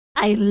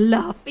I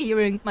love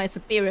hearing my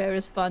superior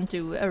respond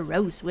to a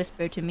rose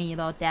whisper to me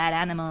about dead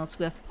animals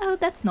with, "Oh,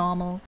 that's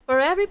normal." For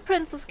every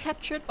princess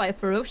captured by a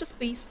ferocious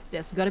beast,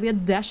 there's gotta be a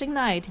dashing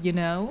knight, you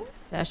know?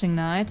 Dashing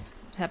knight?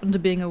 It happened to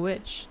being a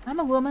witch. I'm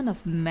a woman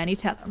of many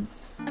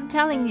talents. I'm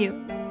telling you,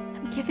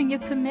 I'm giving you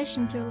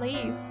permission to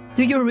leave.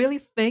 Do you really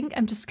think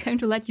I'm just going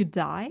to let you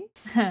die?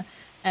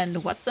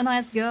 And what's a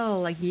nice girl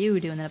like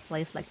you doing in a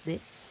place like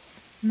this?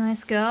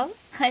 Nice girl?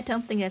 I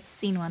don't think I've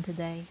seen one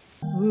today.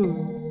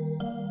 Ooh.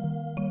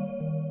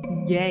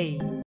 Gay.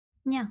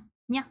 Yeah.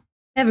 Hey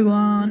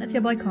everyone, it's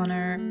your boy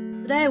Connor.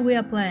 Today we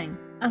are playing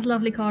As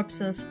Lovely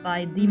Corpses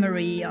by D.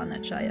 Marie on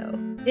itch.io.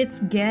 It's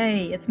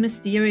gay, it's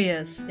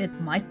mysterious, it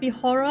might be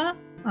horror?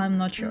 I'm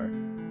not sure.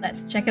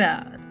 Let's check it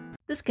out.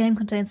 This game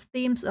contains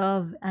themes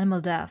of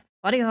animal death,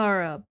 body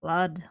horror,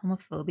 blood,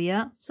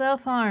 homophobia,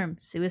 self-harm,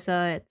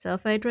 suicide,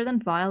 self-hatred,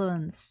 and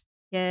violence.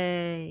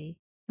 Yay.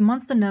 The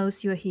monster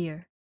knows you are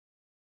here.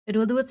 It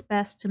will do its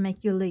best to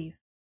make you leave.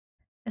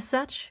 As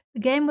such, the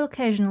game will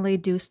occasionally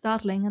do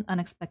startling and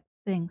unexpected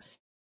things.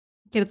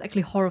 Okay, that's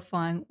actually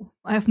horrifying.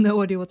 I have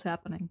no idea what's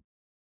happening.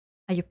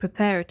 Are you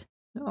prepared?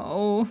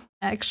 No,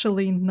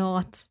 actually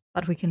not.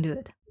 But we can do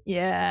it.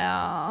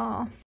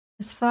 Yeah.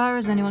 As far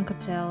as anyone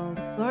could tell,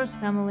 the Flores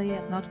family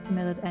had not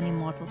committed any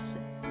mortal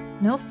sin.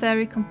 No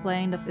fairy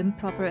complained of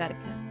improper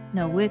etiquette.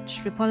 No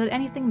witch reported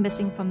anything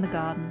missing from the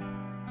garden.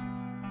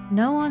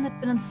 No one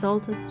had been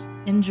insulted,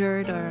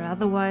 injured, or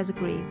otherwise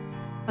aggrieved.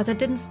 But that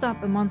didn't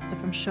stop a monster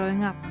from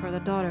showing up for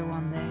their daughter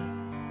one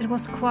day. It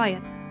was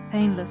quiet,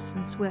 painless,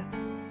 and swift.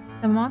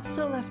 The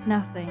monster left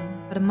nothing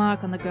but a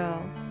mark on the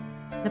girl,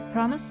 and a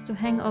promise to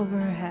hang over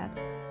her head.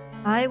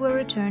 I will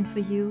return for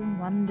you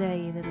one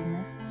day, little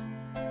miss.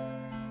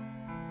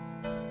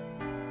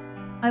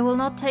 I will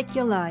not take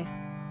your life,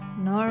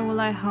 nor will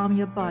I harm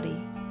your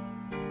body.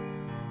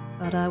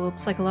 But I will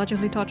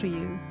psychologically torture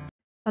you.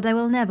 But I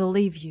will never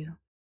leave you.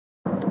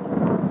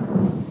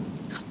 Oh,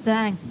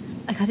 dang.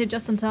 I got here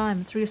just in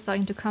time. It's really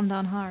starting to come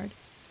down hard.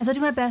 As I do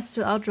my best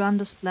to outrun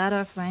the splatter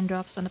of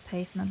raindrops on the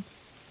pavement,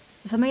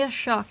 the familiar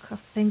shock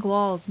of pink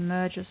walls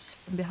emerges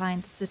from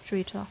behind the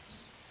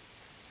treetops.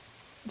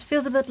 It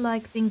feels a bit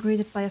like being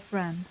greeted by a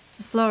friend.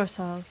 The Flores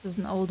house is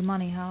an old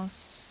money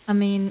house. I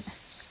mean,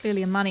 it's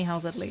clearly a money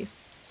house at least.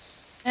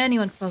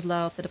 Anyone could puzzle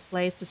out that a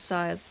place this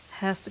size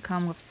has to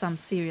come with some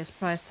serious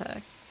price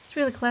tag. It's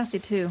really classy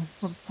too,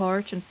 with a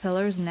porch and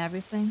pillars and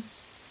everything.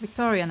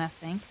 Victorian, I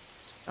think.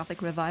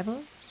 Gothic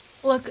revival.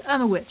 Look, I'm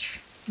a witch,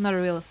 not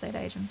a real estate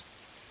agent.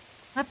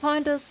 My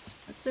point is,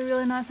 it's a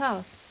really nice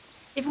house.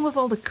 Even with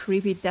all the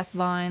creepy death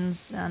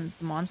vines and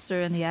the monster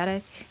in the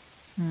attic.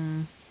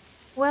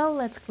 Well,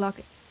 let's clock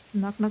it.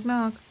 Knock, knock,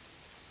 knock.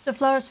 The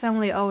Flores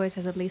family always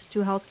has at least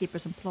 2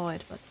 housekeepers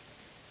employed, but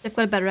they've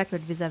got a bad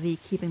record vis-a-vis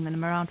keeping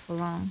them around for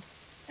long.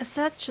 As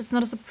such, it's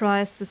not a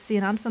surprise to see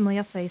an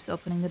unfamiliar face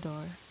opening the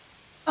door.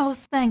 Oh,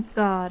 thank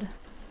God.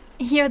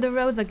 You're the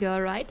Rosa girl,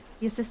 right?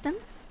 The assistant?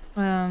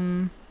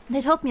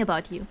 They told me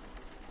about you.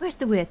 Where's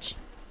the witch?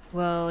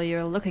 Well,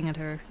 you're looking at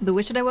her. The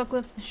witch that I work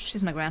with,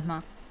 she's my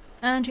grandma.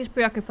 And she's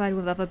preoccupied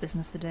with other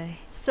business today.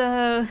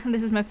 So,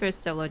 this is my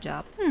first solo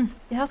job.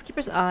 The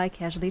housekeeper's eye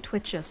casually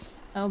twitches.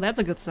 Oh, that's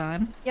a good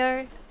sign.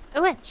 You're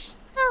a witch.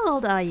 How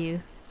old are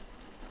you?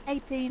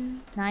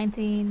 18,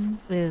 19.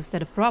 Is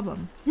that a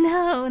problem?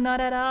 No, not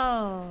at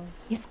all.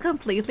 It's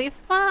completely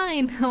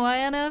fine.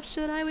 Why on earth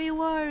should I be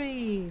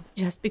worried?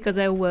 Just because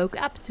I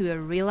woke up to a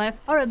real-life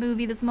horror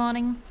movie this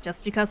morning.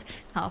 Just because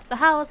half the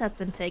house has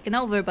been taken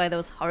over by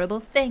those horrible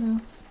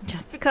things.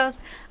 Just because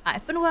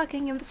I've been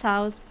working in this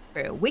house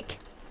for a week,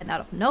 and out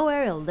of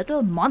nowhere a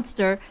little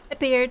monster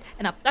appeared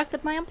and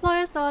abducted my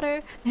employer's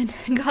daughter, and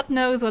God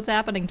knows what's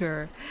happening to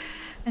her.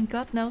 And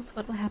God knows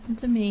what will happen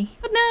to me.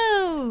 But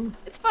no!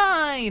 It's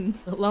fine!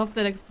 I love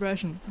that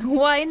expression.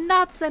 Why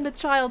not send a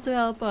child to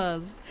help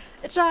us?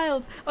 A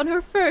child on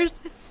her first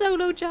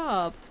solo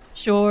job.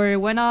 Sure,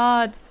 why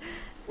not?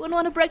 Wouldn't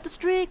want to break the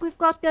streak we've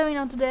got going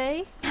on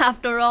today.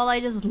 After all, I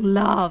just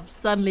love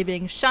suddenly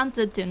being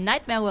shunted to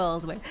nightmare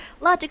worlds where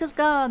logic is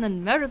gone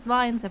and murderous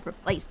minds have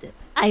replaced it.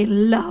 I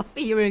love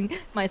hearing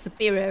my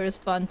superior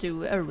respond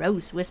to a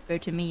rose whisper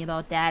to me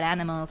about dead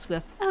animals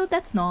with, "Oh,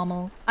 that's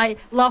normal." I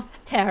love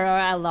terror,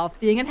 I love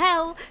being in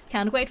hell.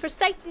 Can't wait for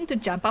Satan to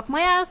jump up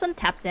my ass and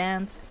tap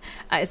dance.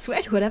 I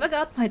swear to whatever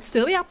God might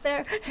still be up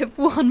there if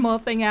one more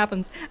thing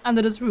happens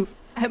under this roof.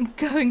 I'm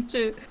going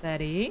to...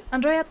 Betty?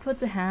 Andrea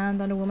puts a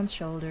hand on the woman's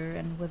shoulder,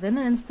 and within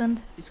an instant,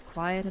 she's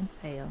quiet and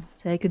pale.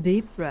 Take a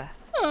deep breath.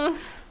 A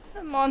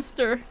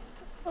monster.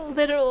 A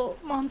literal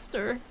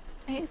monster.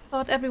 I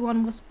thought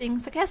everyone was being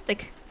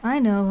sarcastic. I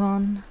know,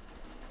 hon.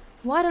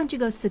 Why don't you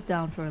go sit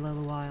down for a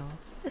little while?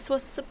 This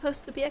was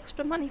supposed to be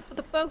extra money for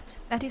the boat.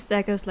 Betty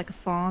staggers like a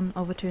fawn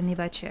over to a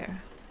nearby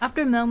chair.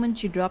 After a moment,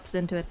 she drops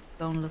into it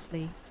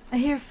bonelessly. I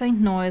hear a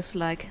faint noise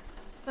like,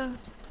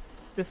 boat,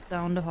 drift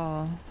down the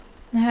hall.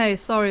 Hey,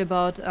 sorry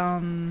about,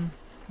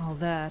 all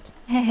that.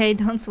 Hey,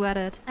 don't sweat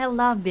it. I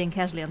love being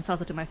casually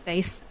insulted to my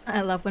face.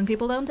 I love when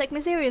people don't take me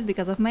serious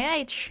because of my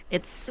age.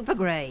 It's super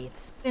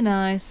great. Be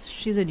nice,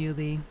 she's a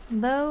newbie.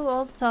 Though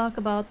all the talk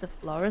about the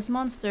florist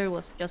monster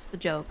was just a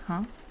joke,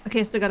 huh?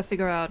 Okay, still gotta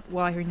figure out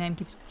why her name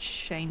keeps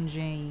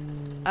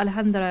changing.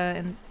 Alejandra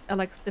and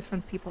Alex,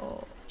 different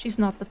people. She's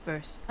not the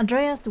first.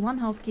 Andrea is the one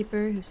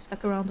housekeeper who's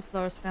stuck around the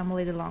florist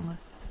family the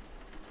longest.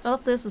 So all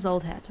of this is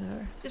old hat to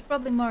her. She's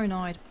probably more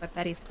annoyed by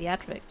Betty's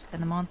theatrics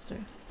than the monster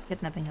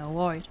kidnapping her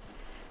ward.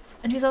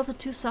 And she's also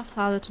too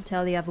soft-hearted to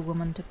tell the other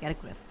woman to get a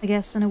grip. I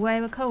guess in a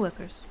way we're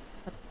co-workers,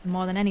 but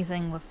more than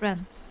anything we're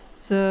friends.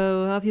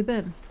 So, how have you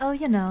been? Oh,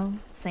 you know,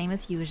 same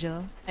as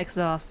usual.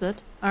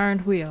 Exhausted?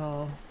 Aren't we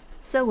all?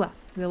 So what?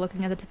 We're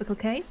looking at a typical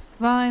case?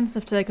 Vines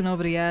have taken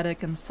over the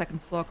attic and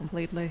second floor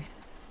completely.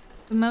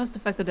 The most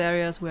affected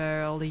areas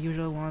were all the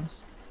usual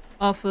ones.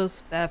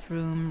 Office,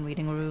 bathroom,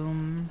 reading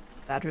room,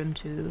 bedroom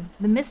too.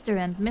 The Mr.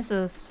 and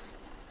Mrs.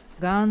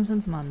 gone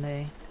since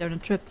Monday. They're on a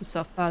trip to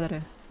South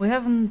Padre. We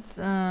haven't,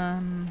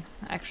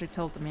 actually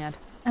told them yet.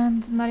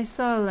 And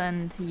Marisol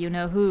and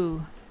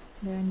you-know-who,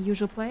 they're in the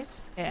usual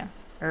place? Yeah.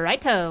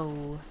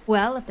 Righto!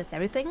 Well, if that's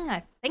everything,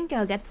 I think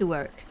I'll get to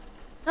work.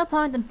 No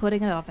point in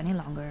putting it off any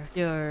longer.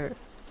 You're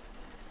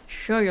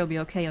sure you'll be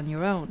okay on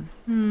your own?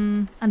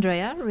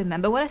 Andrea,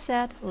 remember what I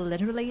said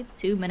literally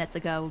 2 minutes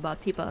ago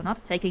about people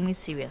not taking me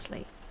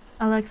seriously.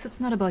 Alex, it's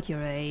not about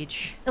your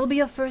age. It'll be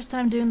your first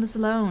time doing this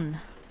alone.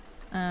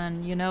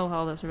 And you know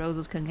how those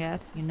roses can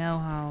get. You know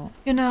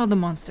how the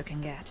monster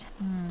can get.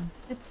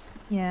 It's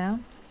a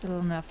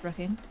little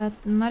nerve-wracking. But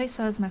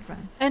Marisa is my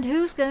friend. And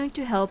who's going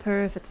to help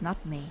her if it's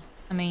not me?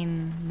 I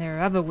mean, there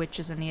are other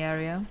witches in the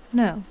area.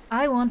 No,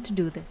 I want to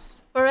do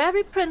this. For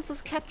every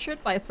princess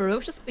captured by a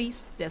ferocious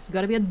beast, there's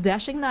gotta be a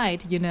dashing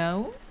knight, you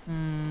know?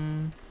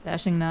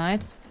 Dashing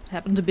knight? What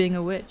happened to being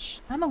a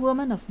witch? I'm a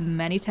woman of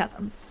many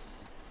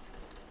talents.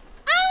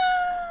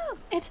 Ah!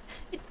 It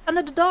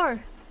under the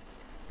door!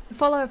 We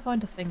follow her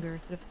pointer finger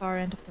to the far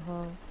end of the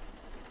hall.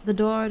 The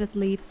door that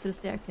leads to the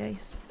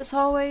staircase. This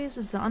hallway is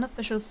the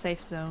unofficial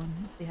safe zone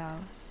of the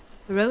house.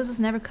 The roses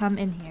never come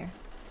in here.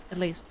 At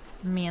least,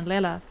 me and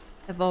Lela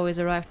have always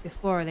arrived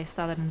before they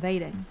started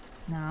invading.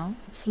 Now,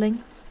 it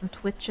slinks and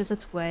twitches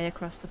its way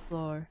across the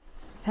floor.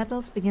 The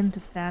petals begin to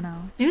fan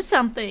out. Do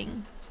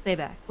something! Stay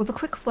back. With a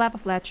quick flap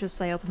of latches,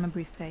 I open my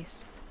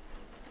briefcase.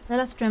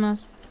 Lela's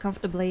trimmers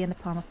comfortably in the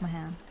palm of my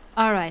hand.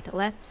 Alright,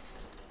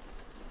 let's...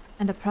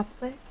 And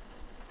abruptly,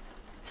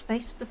 it's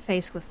face to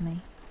face with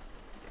me.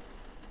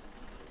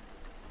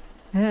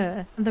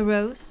 And the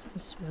rose,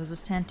 as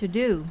roses tend to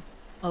do,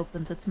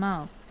 opens its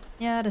mouth.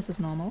 Yeah, this is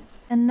normal.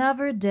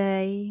 Another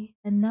day,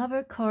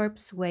 another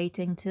corpse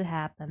waiting to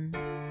happen.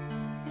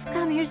 You've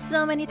come here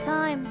so many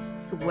times,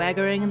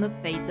 swaggering in the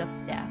face of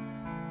death.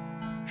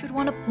 Should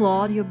one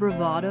applaud your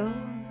bravado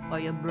or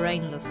your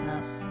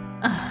brainlessness?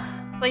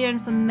 For your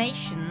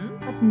information,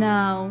 but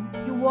now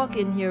you walk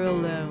in here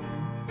alone.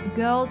 A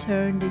girl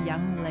turned a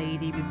young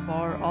lady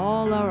before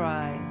all our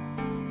eyes.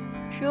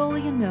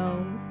 Surely you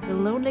know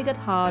you'll only get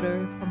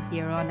harder from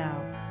here on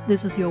out.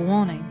 This is your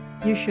warning.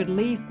 You should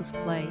leave this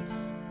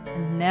place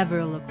and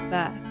never look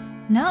back.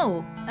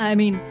 No! I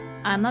mean,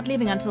 I'm not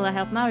leaving until I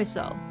help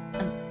Marisol.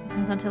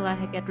 And until I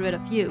get rid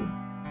of you.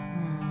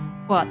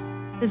 What?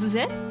 This is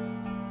it?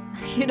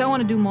 You don't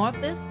want to do more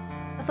of this?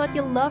 I thought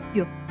you loved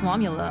your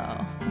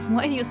formula.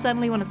 Why do you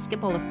suddenly want to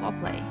skip all the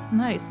foreplay?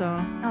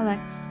 Marisol.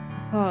 Alex.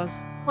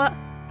 Pause. What?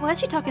 Why is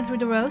she talking through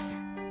the rose?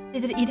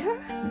 Did it eat her?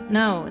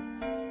 No,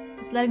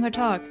 it's letting her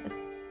talk.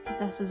 It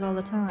does this all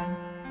the time.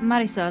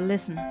 Marisol,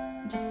 listen.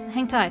 Just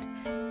hang tight.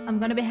 I'm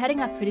gonna be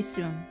heading up pretty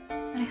soon.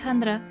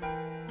 Alejandra,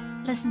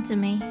 listen to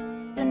me.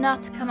 Do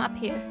not come up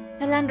here.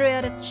 Tell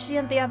Andrea that she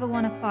and the other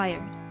one are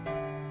fired.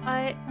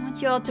 I want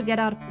you all to get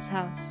out of this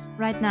house,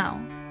 right now,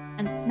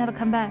 and never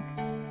come back.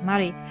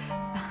 Mari,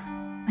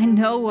 I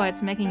know why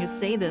it's making you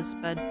say this,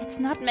 but it's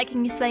not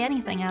making me say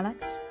anything,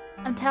 Alex.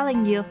 I'm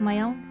telling you of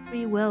my own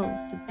free will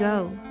to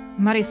go.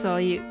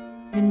 Marisol,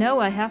 you know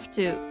I have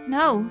to.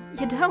 No,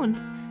 you don't.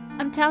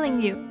 I'm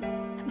telling you.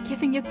 I'm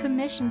giving you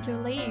permission to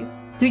leave.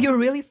 Do you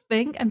really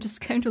think I'm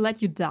just going to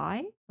let you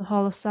die? The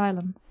hall is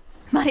silent.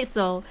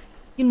 Marisol,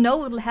 you know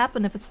what will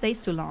happen if it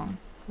stays too long.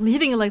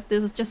 Leaving you like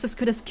this is just as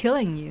good as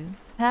killing you.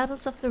 The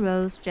petals of the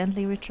rose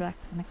gently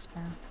retract and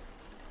expand.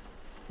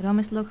 It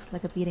almost looks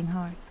like a beating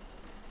heart.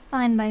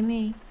 Fine by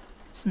me.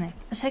 Snick.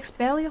 It takes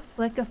barely a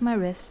flick of my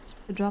wrist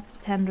to drop the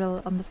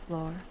tendril on the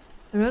floor.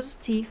 The rose's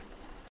teeth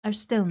are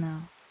still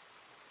now,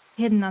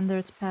 hidden under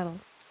its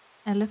petals.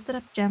 I lift it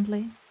up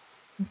gently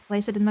and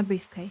place it in my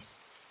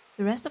briefcase.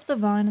 The rest of the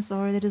vine is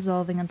already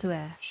dissolving into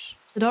ash.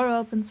 The door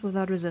opens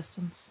without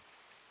resistance.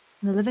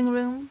 In the living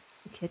room,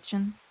 the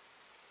kitchen,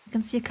 I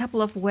can see a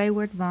couple of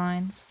wayward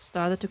vines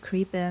started to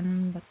creep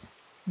in, but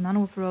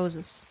none with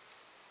roses.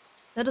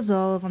 They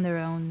dissolve on their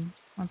own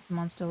once the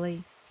monster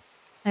leaves.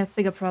 I have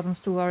bigger problems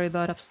to worry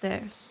about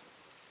upstairs.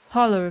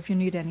 Holler if you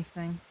need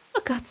anything.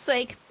 For God's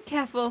sake, be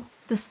careful.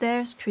 The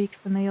stairs creak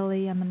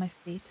familiarly under my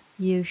feet.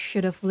 You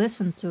should have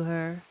listened to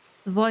her.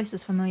 The voice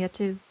is familiar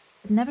too.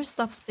 It never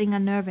stops being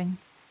unnerving.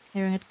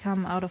 hearing it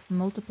come out of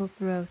multiple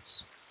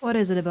throats. What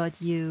is it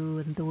about you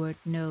and the word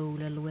no,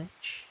 little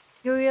witch?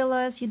 You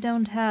realize you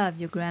don't have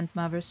your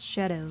grandmother's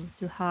shadow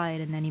to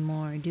hide in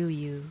anymore, do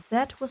you?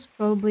 That was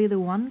probably the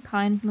one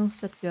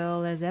kindness that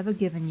girl has ever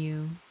given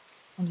you,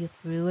 and you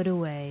threw it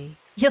away.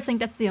 You think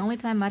that's the only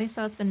time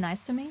Marisol's been nice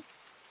to me?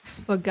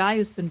 For a guy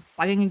who's been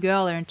bugging a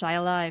girl her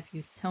entire life,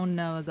 you don't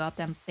know a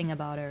goddamn thing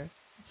about her.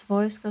 Its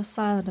voice goes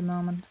silent a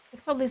moment.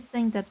 You'd probably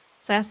think that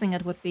sassing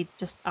it would be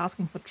just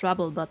asking for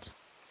trouble, but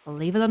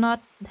believe it or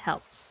not, it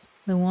helps.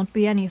 There won't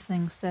be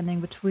anything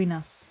standing between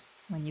us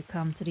when you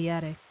come to the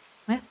attic.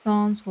 My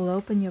thorns will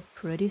open your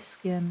pretty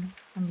skin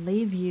and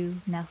leave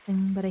you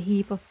nothing but a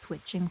heap of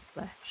twitching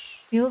flesh.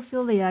 You'll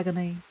feel the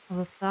agony of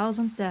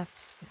 1,000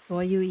 deaths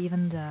before you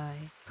even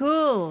die.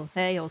 Cool!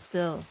 Hey, hold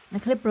still. I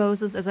clip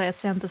roses as I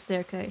ascend the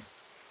staircase,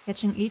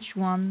 catching each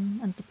one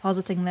and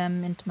depositing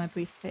them into my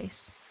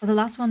briefcase. But the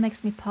last one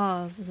makes me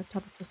pause at the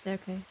top of the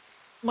staircase.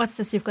 What's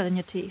this you've got in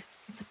your teeth?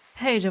 It's a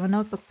page of a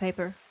notebook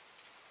paper,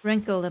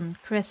 wrinkled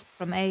and crisp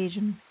from age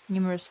and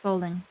numerous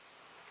folding.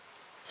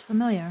 It's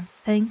familiar.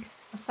 Pink.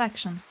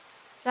 Affection.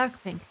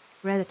 Dark pink.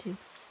 Gratitude.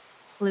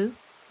 Blue.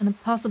 An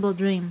impossible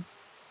dream.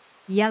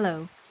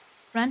 Yellow.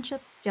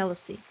 Friendship.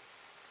 Jealousy.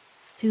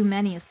 Too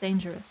many is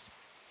dangerous.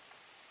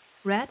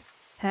 Red.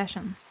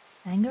 Passion.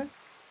 Anger.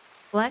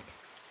 Black.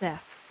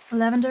 Death.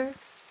 Lavender.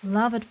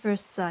 Love at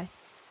first sight.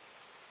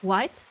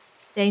 White.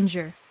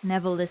 Danger.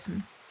 Never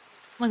listen.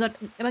 Oh my god,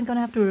 am I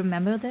gonna have to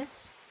remember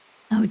this?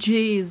 Oh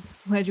jeez,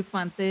 where'd you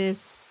find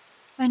this?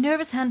 My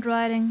nervous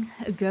handwriting,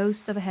 a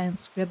ghost of a hand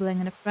scribbling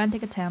in a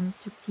frantic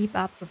attempt to keep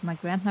up with my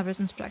grandmother's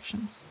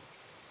instructions.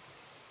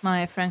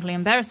 My frankly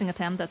embarrassing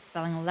attempt at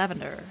spelling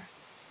lavender.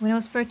 When I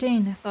was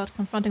 13, I thought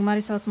confronting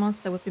Marisol's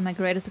monster would be my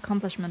greatest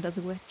accomplishment as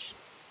a witch.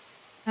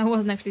 I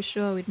wasn't actually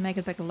sure we'd make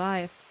it back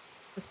alive,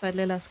 despite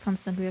Lila's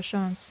constant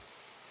reassurance.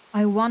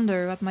 I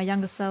wonder what my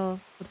younger self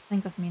would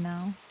think of me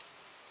now,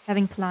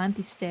 having climbed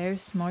these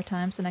stairs more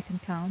times than I can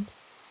count.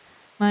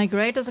 My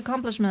greatest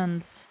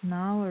accomplishment,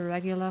 now a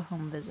regular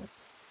home visit.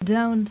 You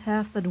don't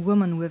have that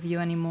woman with you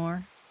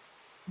anymore.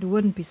 It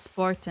wouldn't be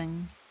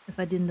sporting if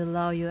I didn't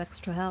allow you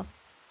extra help.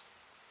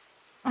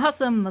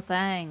 Awesome,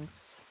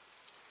 thanks.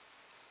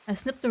 I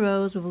snipped the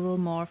rose with a little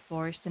more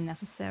force than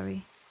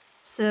necessary.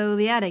 So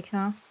the attic,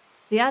 huh?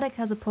 The attic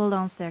has a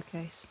pull-down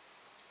staircase.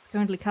 It's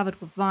currently covered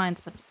with vines,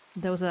 but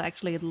those are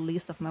actually the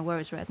least of my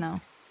worries right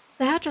now.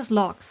 They are just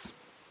locks,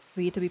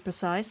 3 to be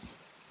precise,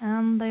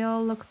 and they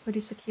all look pretty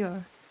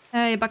secure.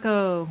 Hey,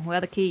 bucko, where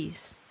are the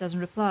keys? Doesn't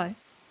reply.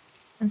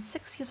 In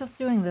 6 years of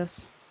doing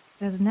this,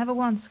 it has never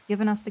once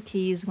given us the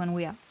keys when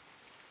we ask.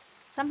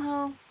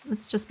 Somehow,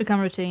 it's just become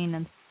routine,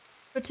 and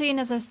routine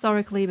has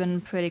historically been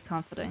pretty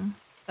comforting.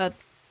 But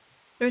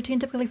the routine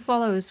typically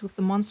follows with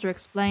the monster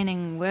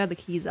explaining where the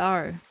keys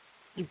are.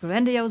 A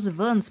grandiose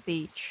villain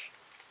speech,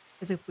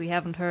 as if we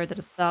haven't heard it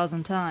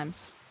 1,000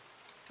 times.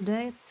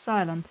 Today, it's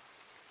silent.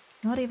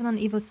 Not even an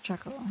evil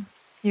chuckle.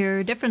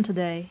 You're different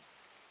today.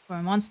 For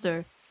a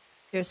monster,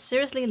 you're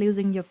seriously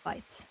losing your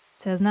bite.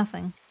 It says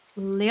nothing.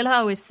 Lila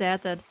always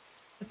said that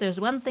if there's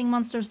one thing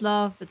monsters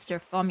love, it's their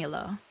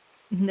formula.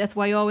 That's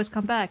why you always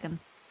come back and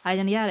hide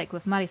in the attic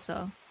with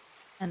Marisol.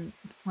 And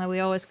why we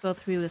always go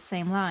through the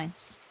same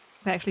lines.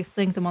 I actually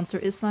think the monster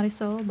is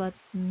Marisol, but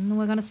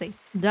we're gonna see.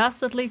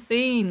 Dastardly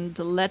fiend,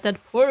 let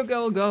that poor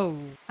girl go.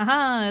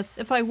 Haha, as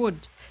if I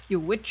would. You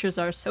witches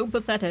are so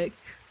pathetic.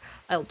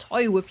 I'll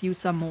toy with you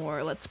some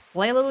more. Let's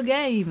play a little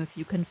game if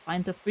you can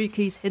find the 3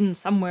 keys hidden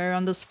somewhere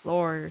on this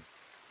floor.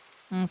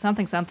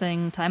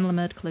 Something, time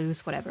limit,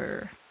 clues,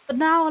 whatever. But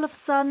now all of a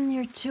sudden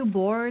you're too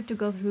bored to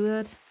go through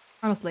it.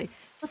 Honestly,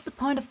 what's the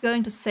point of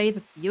going to save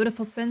a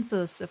beautiful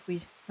princess if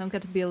we don't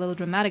get to be a little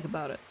dramatic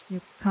about it? You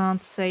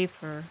can't save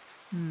her.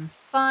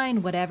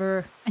 Fine,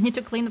 whatever. I need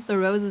to clean up the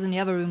roses in the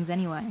other rooms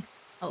anyway.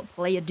 I'll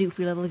play a doofy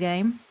little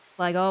game,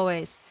 like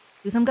always.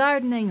 Do some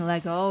gardening,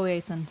 like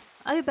always, and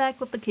I'll be back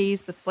with the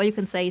keys before you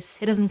can say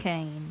Citizen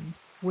Kane.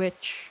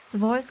 Witch. Its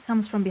voice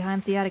comes from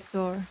behind the attic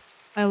door.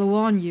 I'll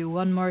warn you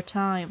one more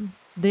time.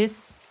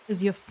 This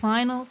is your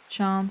final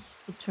chance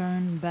to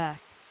turn back.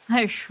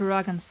 I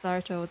shrug and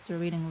start towards the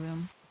reading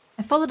room.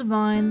 I follow the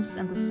vines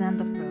and the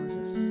scent of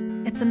roses.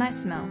 It's a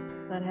nice smell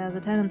that has a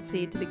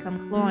tendency to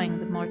become cloying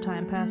the more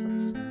time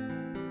passes.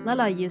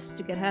 Lala used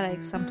to get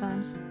headaches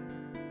sometimes,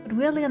 but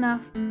weirdly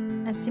enough,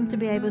 I seem to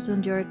be able to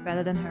endure it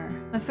better than her.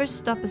 My first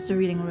stop is the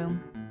reading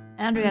room.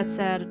 Andrea had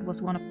said it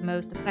was one of the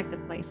most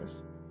affected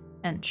places.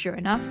 And sure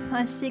enough,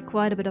 I see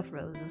quite a bit of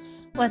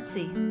roses. Let's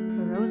see.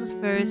 The roses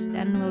first,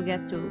 then we'll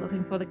get to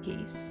looking for the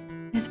keys.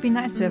 It'd be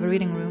nice to have a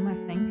reading room, I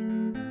think.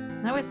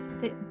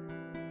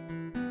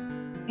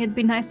 It'd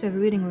be nice to have a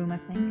reading room, I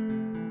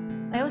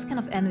think. I always kind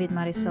of envied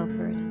Marisol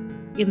for it,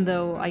 even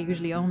though I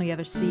usually only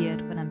ever see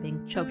it when I'm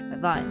being choked by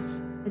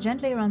vines. I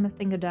gently run my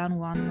finger down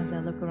one as I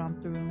look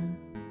around the room.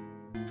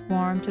 It's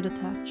warm to the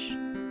touch.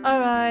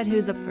 Alright,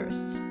 who's up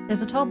first?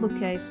 There's a tall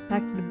bookcase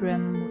packed to the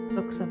brim with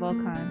books of all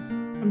kinds.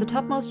 From the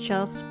topmost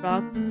shelf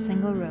sprouts a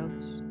single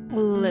rose.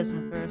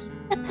 Listen first.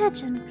 A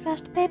pigeon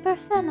crushed paper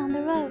thin on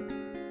the road.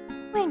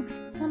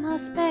 Wings somehow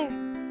spare.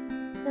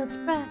 still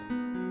spread,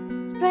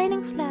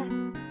 straining slack,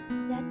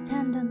 dead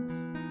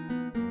tendons.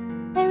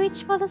 They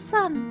reach for the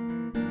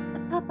sun, the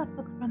pop-up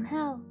book from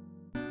hell.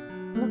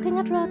 Looking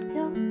at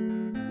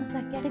roadkill is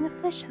like getting a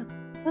fishhook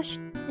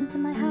pushed into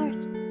my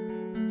heart.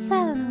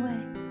 Sad in a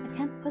way I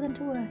can't put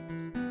into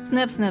words.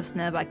 Snip, snip,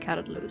 snip, I cut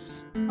it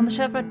loose. On the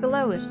shelf right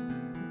below it,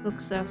 the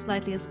books are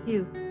slightly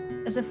askew,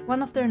 as if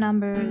one of their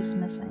number is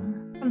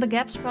missing. From the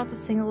gap sprouts a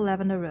single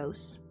lavender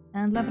rose.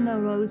 And lavender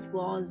rose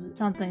was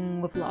something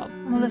with love.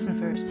 Well, listen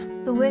first.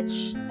 The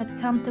witch had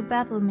come to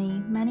battle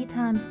me many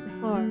times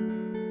before.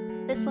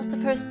 This was the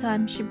first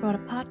time she brought a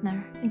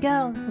partner, a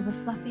girl with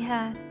a fluffy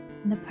head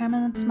and a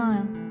permanent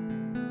smile,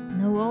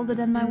 no older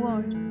than my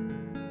ward.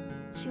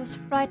 She was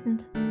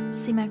frightened to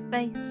see my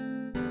face.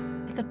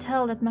 I could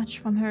tell that much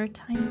from her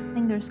tiny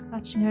fingers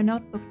clutching her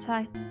notebook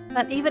tight.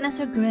 But even as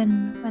her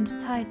grin went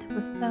tight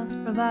with false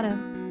bravado,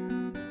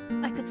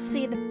 I could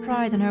see the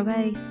pride in her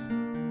gaze,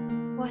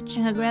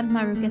 watching her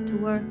grandmother get to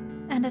work.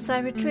 And as I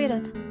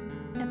retreated,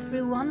 I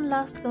threw one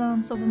last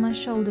glance over my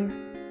shoulder.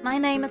 My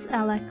name is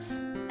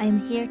Alex. I am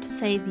here to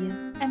save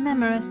you. I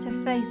memorized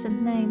her face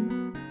and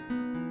name,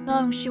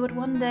 knowing she would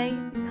one day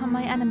become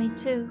my enemy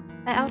too.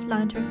 I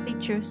outlined her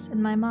features in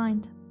my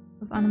mind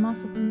with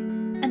animosity.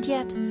 And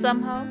yet,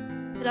 somehow,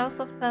 it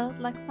also felt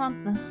like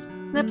fondness.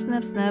 Snip,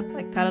 snip, snip,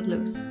 I cut it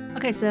loose.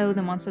 Okay, so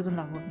the monster's in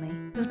love with me.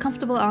 There's a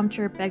comfortable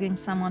armchair begging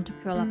someone to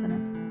curl up in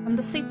it. From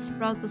the seat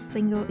sprouts a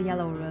single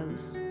yellow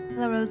rose.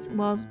 Yellow rose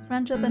was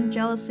friendship and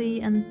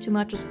jealousy, and too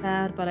much is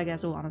bad, but I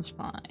guess one is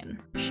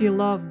fine. She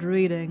loved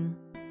reading.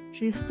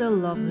 She still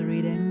loves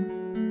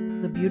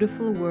reading. The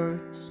beautiful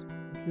words,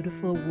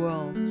 beautiful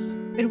worlds.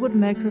 It would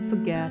make her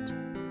forget,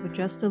 for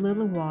just a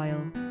little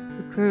while,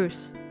 the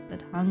curse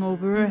that hung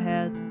over her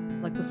head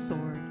like a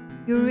sword.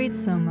 You read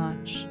so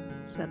much,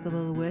 said the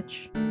little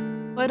witch.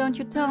 Why don't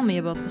you tell me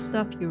about the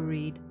stuff you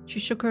read? She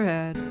shook her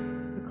head,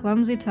 her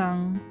clumsy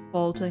tongue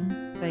faulting,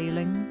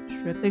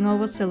 failing, tripping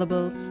over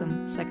syllables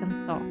and second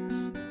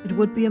thoughts. It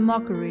would be a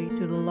mockery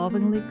to the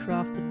lovingly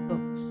crafted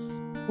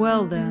books.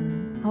 Well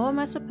then, how am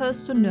I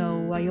supposed to know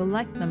why you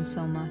like them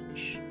so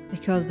much?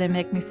 Because they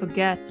make me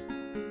forget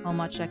how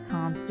much I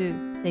can't do.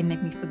 They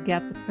make me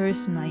forget the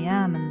person I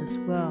am in this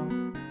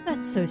world.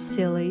 That's so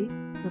silly.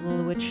 The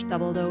little witch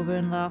doubled over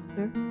in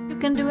laughter. You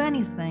can do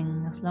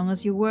anything as long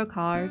as you work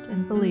hard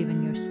and believe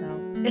in yourself.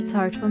 It's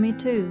hard for me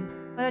too,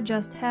 but I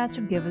just had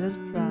to give it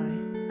a try.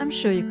 I'm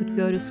sure you could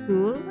go to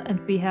school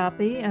and be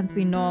happy and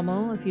be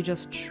normal if you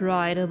just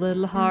tried a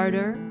little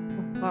harder.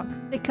 Oh fuck.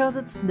 Because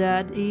it's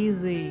that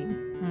easy.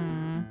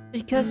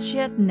 Because she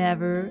had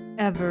never,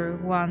 ever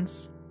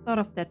once thought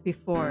of that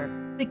before.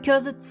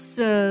 Because it's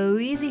so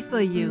easy for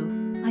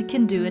you. I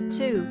can do it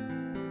too.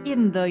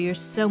 Even though you're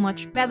so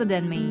much better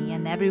than me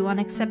and everyone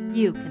except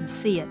you can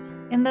see it.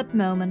 In that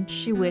moment,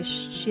 she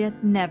wished she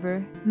had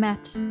never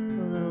met the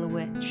little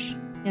witch.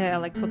 Yeah,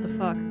 Alex, what the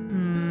fuck?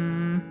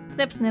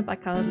 Snip, snip, I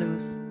cut it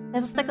loose.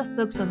 There's a stack of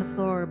books on the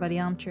floor by the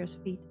armchair's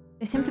feet.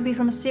 They seem to be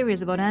from a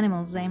series about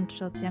animals aimed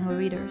towards younger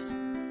readers.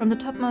 From the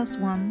topmost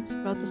one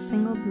sprouts a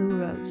single blue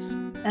rose.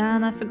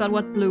 And I forgot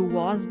what blue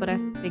was, but I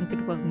think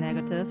it was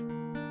negative.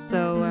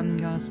 So I'm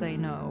gonna say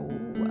no.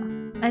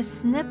 I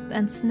snip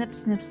and snip,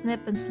 snip,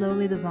 snip, and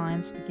slowly the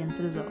vines begin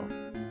to dissolve.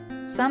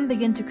 Some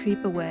begin to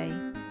creep away,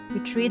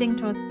 retreating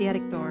towards the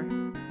attic door,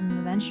 and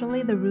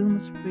eventually the room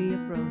is free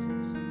of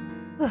roses.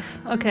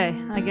 Okay,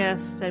 I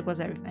guess that was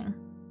everything.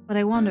 But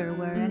I wonder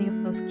where any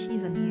of those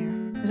keys in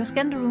here. As I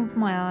scan the room with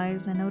my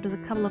eyes, I notice a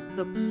couple of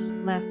books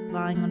left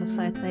lying on the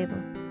side table.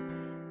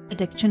 A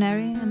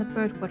dictionary and a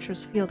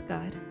birdwatcher's field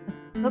guide.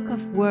 A book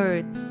of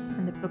words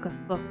and a book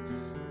of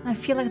books. I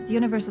feel like the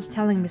universe is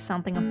telling me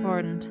something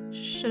important.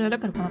 Should I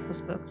look at one of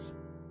those books?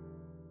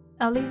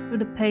 I'll leaf through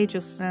the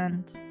pages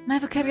and my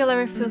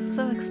vocabulary feels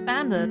so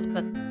expanded,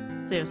 but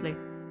seriously,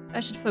 I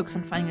should focus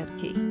on finding that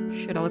key.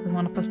 Should I look at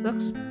one of those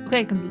books?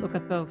 Okay, I can look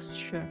at both,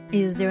 sure.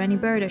 Is there any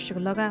bird I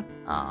should look up?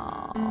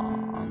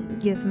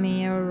 Give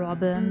me a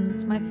robin.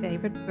 It's my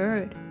favorite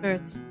bird.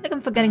 Birds. I think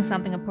I'm forgetting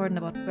something important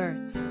about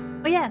birds.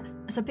 Oh yeah,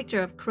 there's a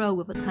picture of Crow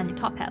with a tiny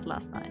top hat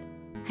last night.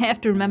 I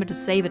have to remember to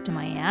save it to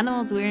my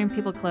animals wearing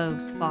people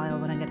clothes file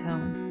when I get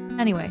home.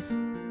 Anyways,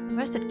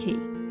 where's that key?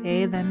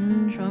 Okay,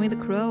 then show me the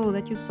crow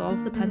that you saw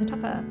with the tiny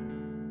top hat.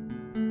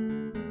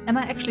 Am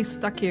I actually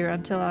stuck here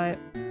until I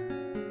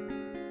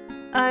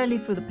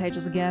leaf through the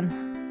pages again.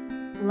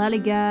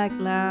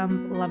 Lallygag,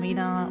 lamb,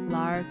 lamina,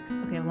 lark.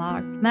 Okay,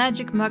 lark.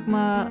 Magic,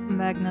 magma,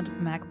 magnet,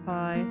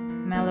 magpie,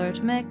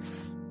 mallard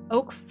mix,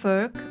 oak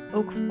firk,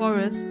 oak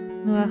forest,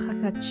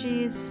 Oaxaca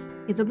cheese,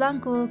 queso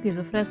blanco,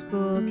 queso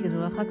fresco,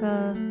 queso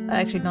Oaxaca. I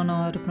actually don't know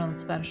how to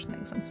pronounce Spanish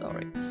things, I'm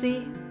sorry.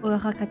 See,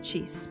 Oaxaca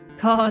cheese.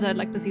 God, I'd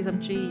like to see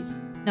some cheese.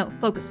 No,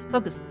 focus,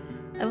 focus.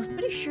 I was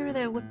pretty sure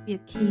there would be a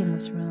key in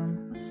this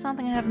room. Was there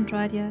something I haven't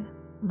tried yet?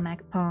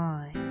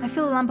 Magpie. I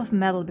feel a lump of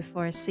metal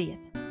before I see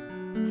it.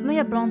 A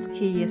familiar bronze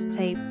key is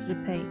taped to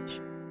the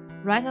page,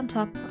 right on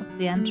top of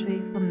the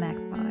entry for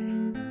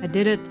Magpie. I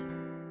did it.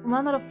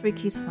 1 out of 3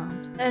 keys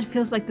found. It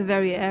feels like the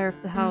very air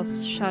of the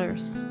house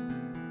shudders.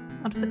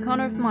 Out of the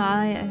corner of my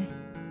eye,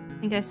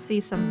 think I see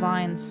some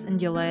vines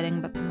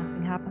undulating, but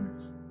nothing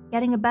happens.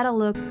 Getting a better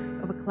look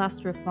of a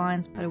cluster of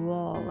vines by the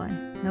wall, I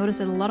notice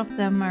that a lot of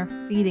them are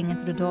feeding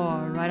into the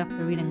door right off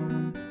the reading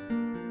room.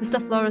 Mr.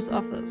 Flores'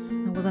 office.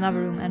 There was another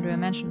room Andrea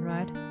mentioned,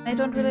 right? I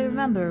don't really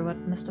remember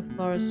what Mr.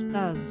 Flores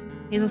does.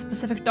 He's a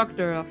specific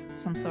doctor of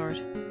some sort.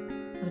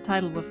 Has a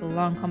title with a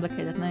long,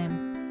 complicated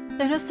name.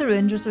 There are no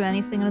syringes or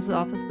anything in his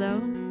office,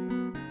 though.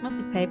 It's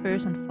mostly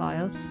papers and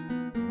files.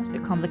 Must be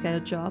a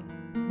complicated job.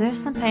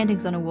 There's some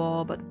paintings on the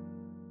wall, but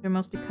they're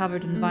mostly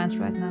covered in vines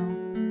right now.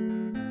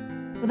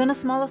 Within a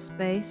smaller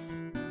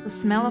space, the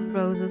smell of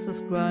roses is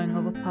growing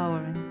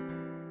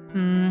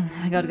overpowering.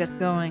 I gotta get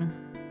going.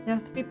 There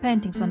are 3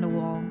 paintings on the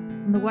wall.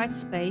 In the white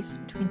space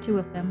between 2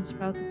 of them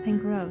sprouts a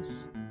pink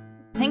rose.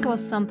 Pink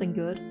was something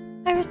good.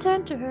 I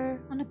returned to her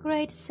on a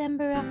grey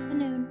December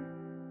afternoon,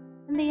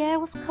 when the air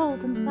was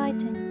cold and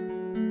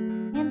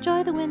biting. I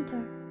enjoy the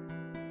winter,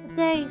 the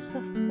days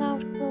of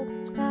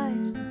cloud-filled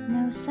skies with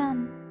no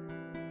sun.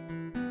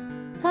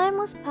 Time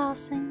was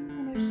passing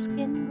and her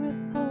skin grew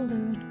colder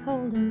and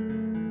colder.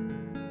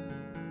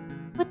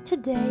 Would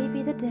today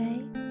be the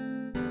day?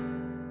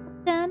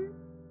 But then,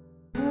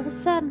 all of a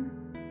sudden,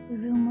 the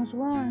room was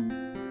warm.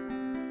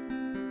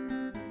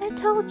 I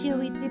told you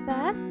we'd be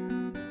back.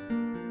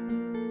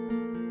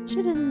 She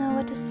didn't know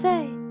what to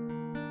say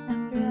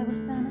after I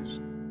was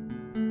banished.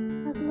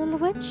 But the little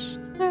witch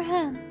took her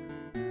hand.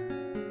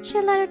 She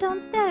led her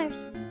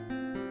downstairs,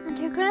 and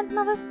her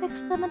grandmother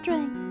fixed them a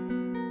drink,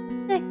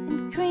 thick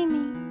and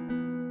creamy,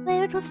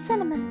 flavored with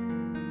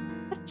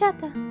cinnamon,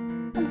 horchata,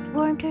 and it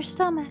warmed her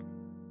stomach.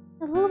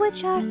 The little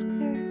witch asked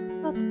her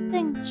about the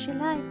things she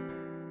liked.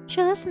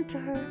 She listened to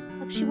her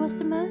like she was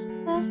the most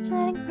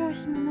fascinating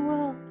person in the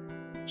world.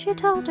 She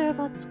told her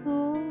about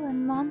school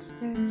and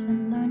monsters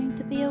and learning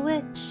to be a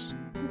witch,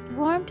 and it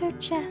warmed her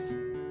chest.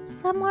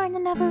 Somewhere in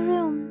another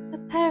room, her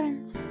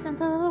parents and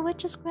the little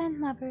witch's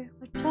grandmother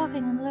were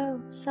talking in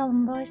low,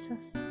 solemn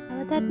voices. But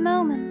at that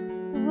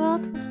moment, the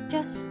world was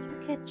just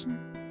her kitchen.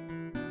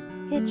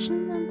 The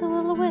kitchen and the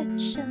little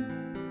witch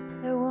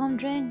and their warm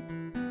drinks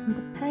and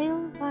the pale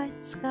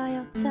white sky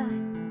outside.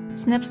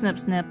 Snip, snip,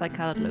 snip, I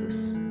cut it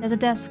loose. There's a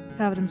desk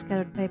covered in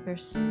scattered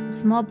papers. A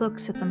small book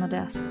sits on the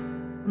desk.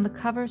 From the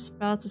cover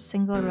sprouts a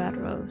single red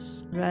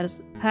rose. Red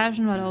is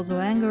passion, but also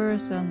anger,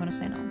 so I'm gonna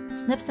say no.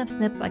 Snip, snip,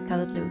 snip, I cut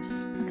it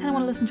loose. I kinda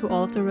wanna listen to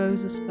all of the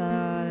roses,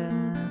 but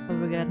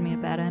probably get me a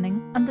bad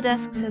ending. On the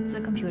desk sits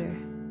a computer.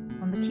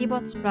 From the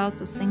keyboard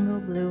sprouts a single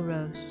blue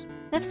rose.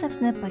 Snip, snip,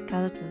 snip, I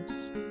cut it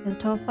loose. There's a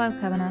tall file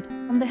cabinet.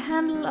 From the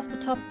handle of the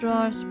top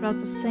drawer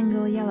sprouts a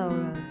single yellow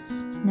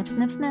rose. Snip,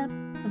 snip, snip.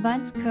 The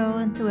vines curl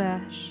into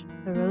ash.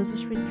 The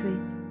roses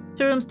retreat.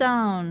 2 rooms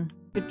down.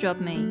 Good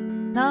job, me.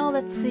 Now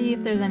let's see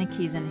if there's any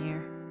keys in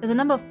here. There's a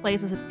number of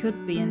places it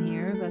could be in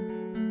here, but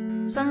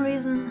for some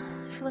reason,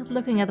 I feel like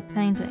looking at the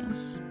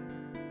paintings.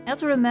 I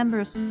also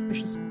remember a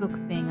suspicious book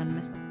being on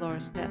Mr.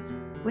 Flores' desk.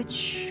 Which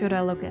should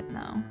I look at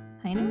now?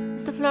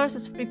 Paintings? Mr. Flores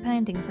has 3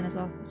 paintings in his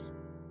office.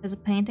 There's a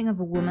painting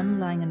of a woman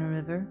lying in a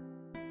river,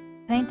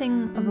 a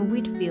painting of a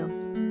wheat field,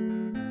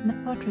 and a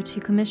portrait he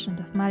commissioned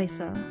of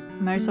Marisol.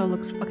 Marisol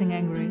looks fucking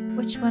angry.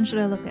 Which one should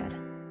I look at?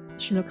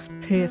 She looks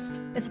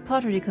pissed. It's a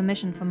portrait he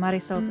commissioned for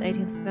Marisol's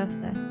 18th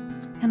birthday.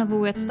 It's kind of a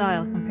weird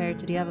style compared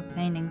to the other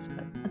paintings,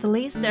 but at the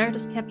least the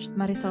artist captured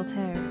Marisol's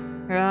hair.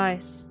 Her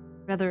eyes,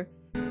 rather,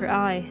 her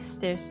eye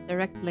stares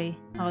directly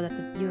out at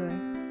the viewer.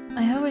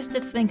 I always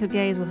did think her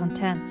gaze was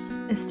intense.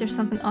 Is there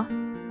something off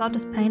about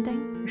this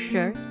painting? Her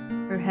shirt?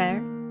 Her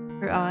hair?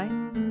 Her eye?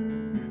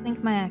 I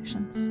think my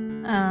actions.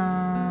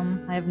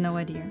 I have no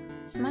idea.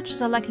 As much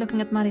as I like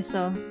looking at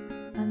Marisol,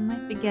 I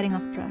might be getting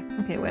off track.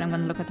 Okay, wait, I'm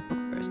gonna look at the book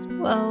first.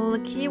 Well, the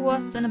key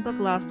was in a book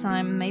last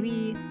time.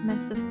 Maybe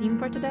that's the theme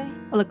for today?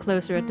 I'll look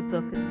closer at the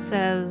book. It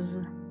says,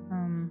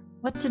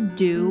 what to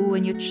do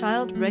when your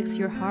child breaks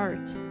your heart.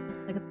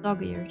 Looks like it's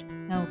dog-eared.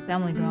 No,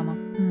 family drama.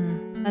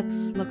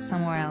 Let's look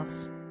somewhere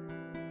else.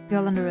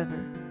 Girl on the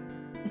River.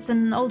 It's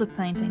an older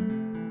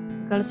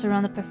painting. The girl is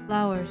surrounded by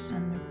flowers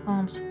and her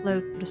palms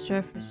float to the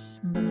surface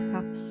in little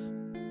cups.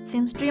 It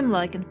seems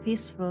dreamlike and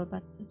peaceful,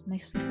 but it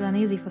makes me feel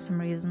uneasy for some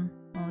reason.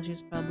 Oh,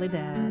 she's probably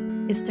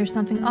dead. Is there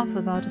something off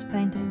about this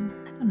painting?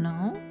 I don't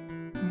know.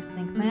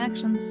 Rethink my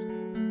actions.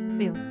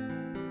 Feel.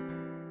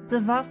 It's a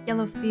vast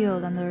yellow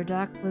field under a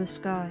dark blue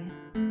sky.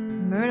 A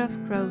murder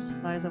of crows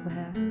flies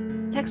overhead.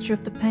 The texture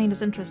of the paint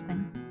is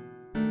interesting.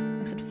 It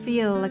makes it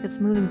feel like it's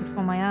moving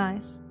before my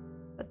eyes,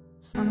 but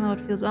somehow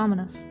it feels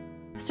ominous.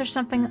 Is there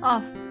something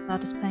off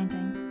about this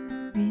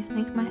painting?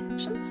 Rethink my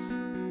actions?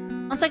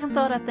 On second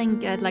thought, I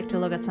think I'd like to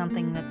look at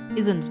something that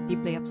isn't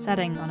deeply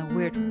upsetting on a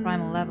weird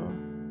primal level.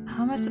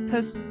 How am I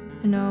supposed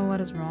to know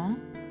what is wrong?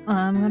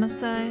 I'm gonna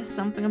say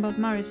something about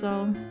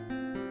Marisol.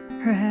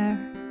 Her hair.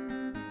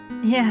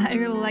 Yeah, I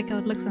really like how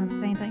it looks on this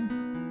painting.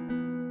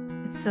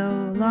 It's so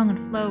long and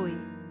flowy,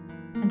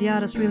 and the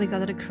artist really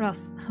got it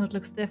across how it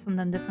looks different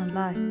in different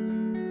lights.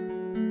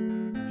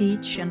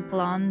 Peach and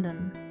blonde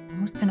and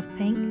almost kind of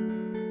pink.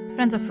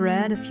 Strands of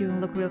red if you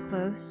look real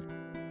close.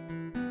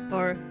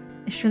 Or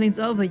if she leans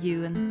over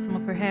you and some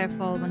of her hair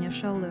falls on your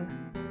shoulder.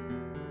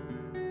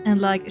 And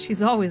like,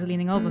 she's always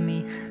leaning over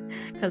me,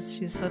 because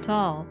she's so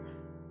tall.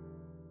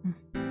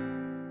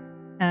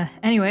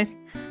 Anyways,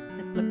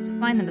 it looks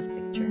fine in this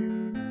picture.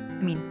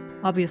 I mean,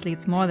 obviously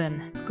it's more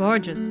than, it's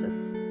gorgeous, it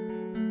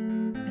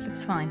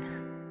looks fine.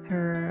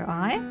 Her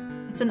eye?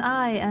 It's an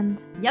eye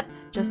and, yep,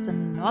 just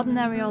an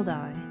ordinary old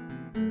eye.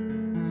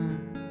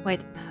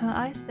 Wait, her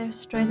eye stares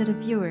straight at the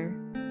viewer,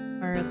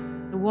 or at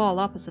the wall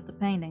opposite the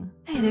painting.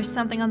 Hey, there's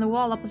something on the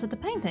wall opposite the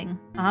painting.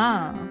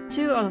 Ah,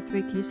 2 out of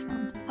 3 keys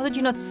found. How did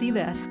you not see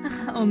that?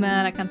 Oh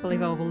man, I can't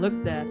believe I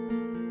overlooked that.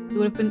 It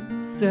would have been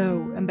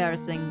so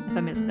embarrassing if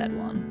I missed that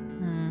one.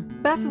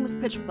 The bathroom was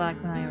pitch black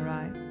when I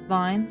arrived.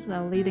 Vines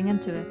are leading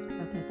into it,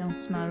 but I don't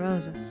smell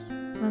roses.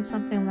 It smells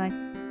something like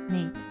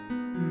meat.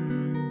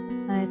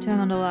 I turn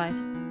on the light.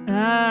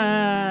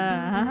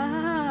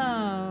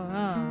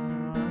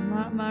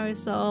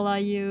 Marisol, are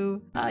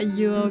you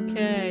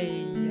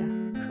okay?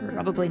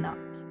 Probably not.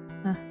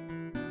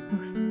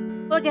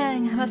 Well,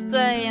 gang, I must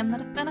say, I'm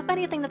not a fan of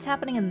anything that's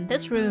happening in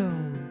this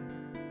room.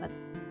 But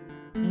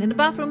cleaning the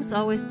bathroom's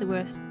always the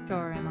worst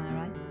chore, am I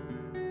right?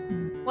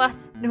 What?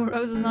 Do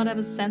roses not have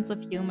a sense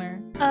of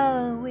humor?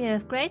 Oh, we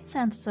have great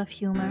senses of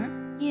humor.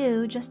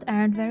 You just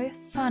aren't very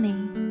funny.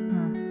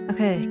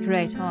 Okay,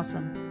 great,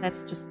 awesome.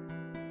 Let's just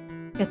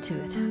get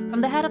to it.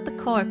 From the head of the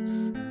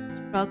corpse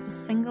sprouts a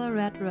single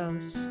red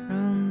rose.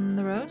 Prune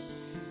the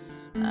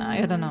rose?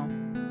 I don't know.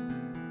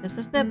 There's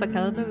a snip, I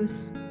cut it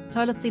loose. The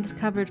toilet seat is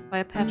covered by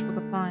a patchwork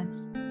of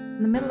vines.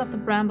 In the middle of the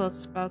brambles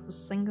sprouts a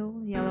single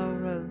yellow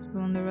rose.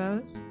 Prune the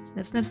rose?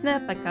 Snip, snip,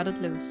 snip, I cut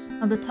it loose.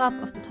 On the top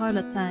of the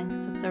toilet tank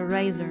sits a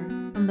razor.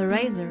 From the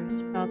razor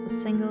sprouts a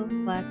single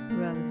black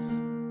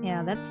rose.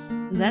 Yeah, that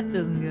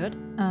isn't good.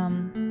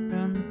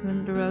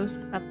 Prune the rose,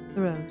 cut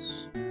the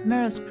rose. The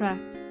mirror's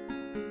cracked.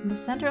 In the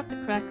center of the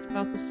crack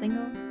sprouts a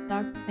single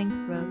dark pink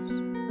rose.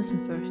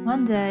 Listen first.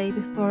 One day,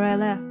 before I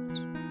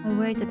left, I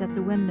waited at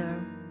the window.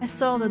 I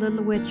saw the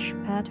little witch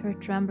pat her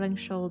trembling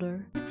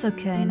shoulder. It's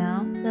okay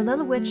now. The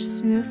little witch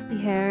smoothed the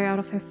hair out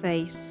of her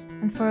face,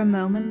 and for a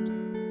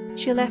moment,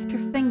 she left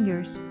her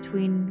fingers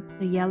between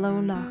the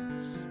yellow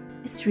locks.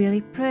 It's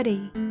really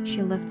pretty.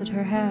 She lifted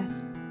her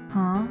head.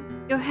 Huh?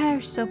 Your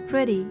hair's so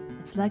pretty.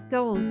 It's like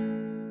gold.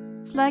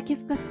 It's like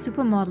you've got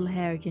supermodel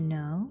hair, you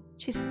know.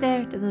 She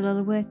stared at the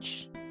little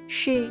witch.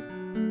 She,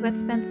 who had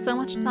spent so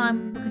much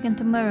time looking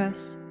into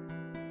mirrors.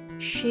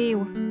 She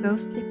with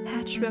ghostly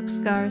patchwork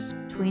scars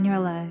between her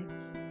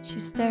legs. She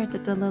stared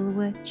at the little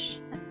witch.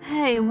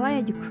 Hey, why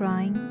are you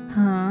crying?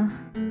 Huh?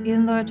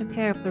 Even though I took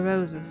care of the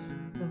roses,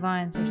 the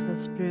vines are still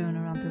strewn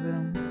around the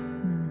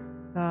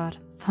room. God.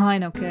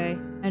 Fine, okay.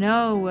 I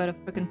know where the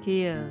frickin'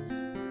 key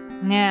is.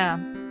 Yeah,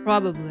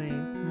 probably.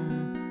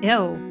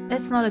 Ew,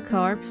 it's not a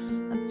corpse.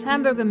 It's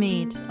hamburger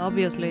meat,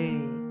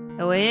 obviously.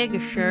 A wig, a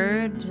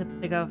shirt, a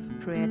bit of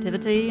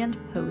creativity and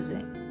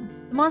posing.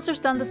 The monster's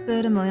done this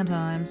bit a million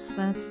times,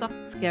 and it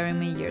stopped scaring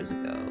me years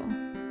ago.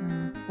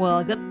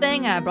 Well, good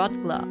thing I brought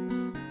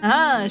gloves.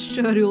 Ah,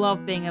 sure do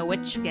love being a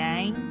witch,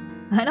 gang.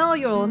 I know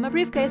you're all in my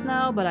briefcase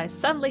now, but I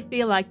suddenly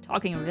feel like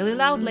talking really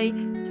loudly,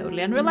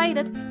 totally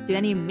unrelated to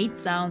any meat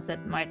sounds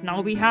that might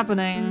now be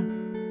happening.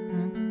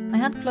 My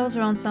hand closed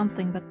around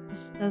something, but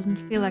this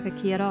doesn't feel like a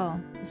key at all.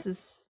 This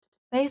is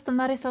based on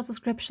Marisol's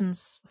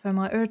descriptions of her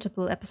more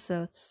irritable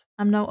episodes.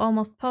 I'm now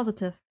almost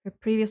positive her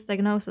previous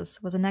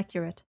diagnosis was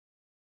inaccurate.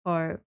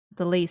 Or, at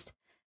the least,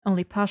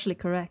 only partially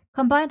correct.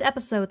 Combined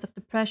episodes of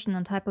depression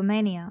and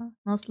hypomania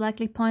most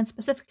likely point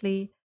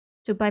specifically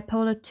to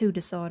bipolar II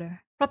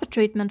disorder. Proper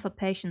treatment for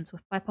patients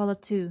with bipolar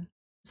II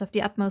is of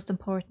the utmost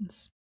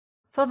importance.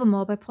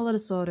 Furthermore, bipolar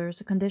disorder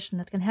is a condition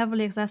that can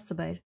heavily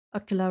exacerbate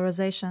ocular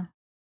rosacea.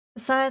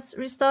 Besides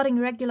restarting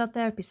regular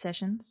therapy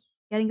sessions,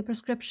 getting a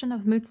prescription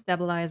of mood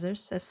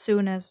stabilizers as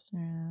soon as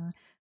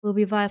will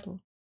be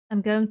vital.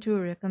 I'm going to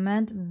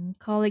recommend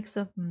colleagues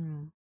of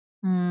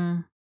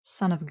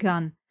son of a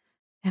gun.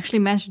 I actually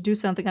managed to do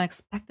something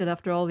unexpected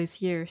after all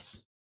these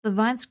years. The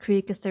vines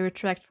creak as they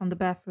retract from the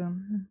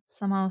bathroom. It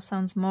somehow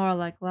sounds more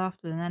like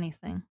laughter than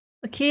anything.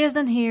 The key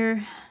isn't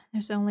here.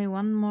 There's only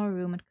one more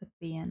room it could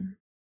be in.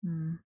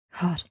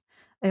 God,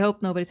 I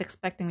hope nobody's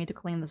expecting me to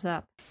clean this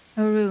up.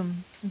 Her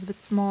room is a bit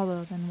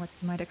smaller than what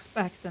you might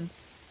expect and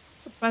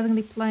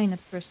surprisingly plain at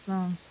first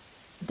glance.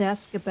 A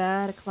desk, a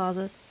bed, a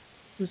closet,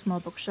 2 small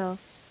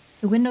bookshelves.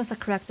 The windows are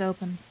cracked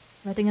open,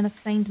 letting in a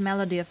faint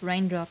melody of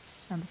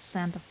raindrops and the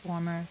scent of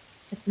warm earth.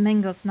 It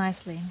mingles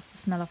nicely with the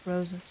smell of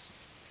roses.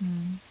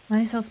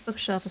 Marisol's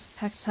bookshelf is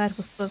packed tight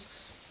with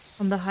books.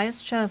 From the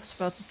highest shelf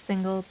sprouts a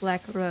single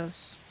black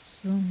rose.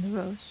 Prune the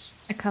rose.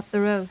 I cut the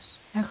rose.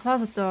 Her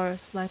closet door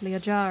is slightly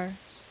ajar.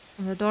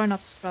 From the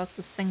doorknob sprouts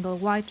a single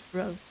white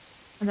rose.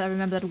 And I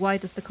remember that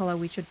white is the color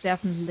we should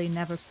definitely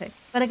never pick.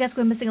 But I guess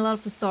we're missing a lot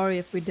of the story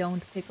if we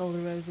don't pick all the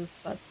roses,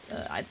 but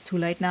it's too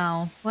late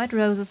now. White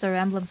roses are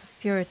emblems of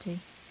purity.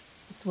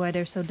 That's why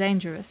they're so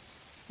dangerous.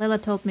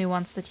 Layla told me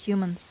once that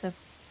humans have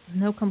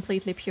no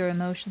completely pure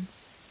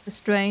emotions. We're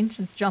strange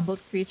and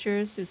jumbled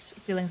creatures whose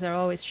feelings are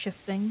always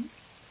shifting,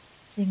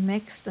 being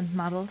mixed and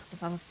muddled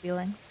with other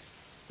feelings.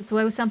 That's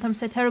why we sometimes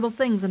say terrible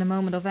things in a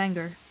moment of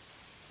anger.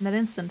 In that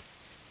instant,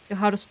 Your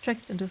heart is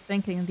tricked into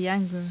thinking the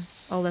anger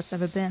is all that's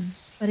ever been.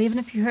 But even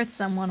if you hurt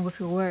someone with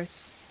your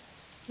words,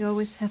 you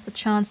always have the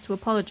chance to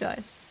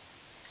apologize.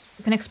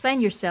 You can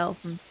explain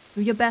yourself and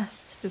do your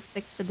best to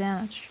fix the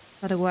damage.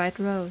 But a white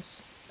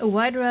rose. A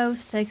white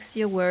rose takes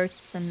your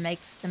words and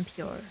makes them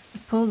pure.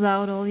 It pulls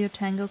out all your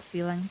tangled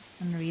feelings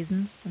and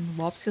reasons and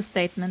warps your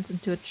statement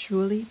into a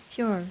truly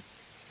pure,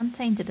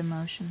 untainted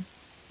emotion.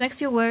 It makes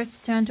your words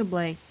turn to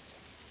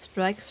blades. It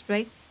strikes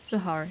straight to the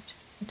heart.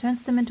 It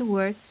turns them into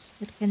words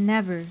that can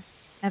never,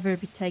 ever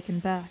be taken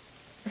back.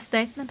 A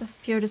statement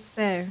of pure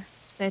despair.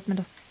 A statement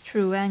of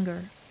true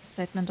anger. A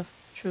statement of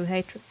true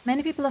hatred.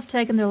 Many people have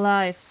taken their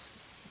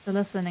lives after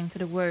listening to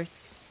the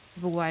words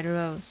of a white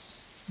rose.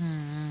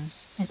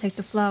 I take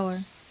the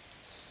flower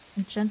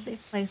and gently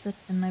place it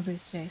in my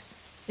briefcase.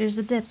 There's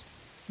a dip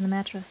in the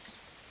mattress,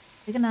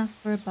 big enough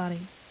for a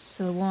body,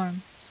 still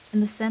warm.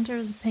 In the center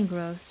is a pink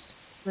rose.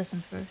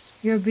 Listen first.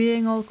 You're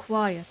being all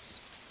quiet.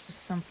 Is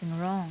something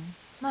wrong?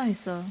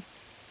 Marisol.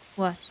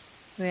 What?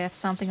 Do I have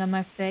something on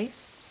my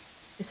face?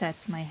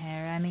 Besides my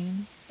hair, I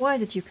mean. Why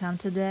did you come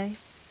today?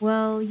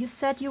 Well, you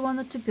said you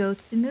wanted to go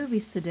to the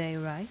movies today,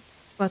 right?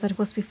 But that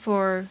was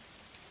before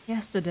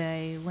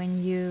yesterday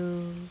when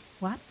you...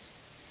 What?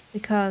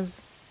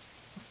 Because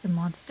of the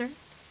monster?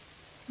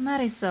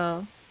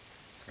 Marisol,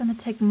 it's gonna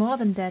take more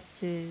than that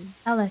to...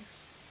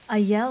 Alex, I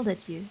yelled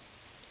at you.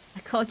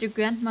 I called your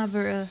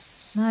grandmother a...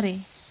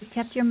 Mari, you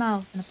kept your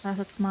mouth in a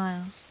placid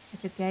smile,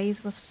 but your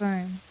gaze was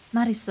firm.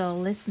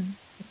 Marisol, listen,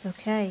 it's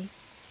okay.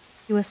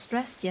 You were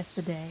stressed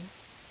yesterday,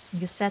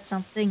 and you said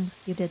some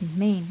things you didn't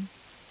mean.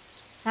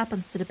 It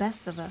happens to the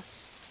best of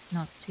us,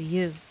 not to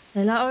you.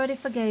 Leila already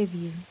forgave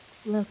you.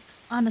 Look,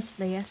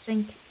 honestly, I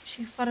think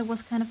she thought it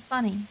was kind of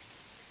funny.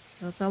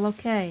 So it's all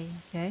okay,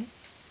 okay?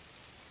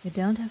 You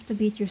don't have to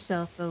beat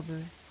yourself over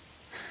it.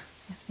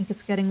 I think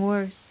it's getting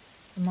worse.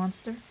 The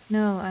monster?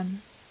 No,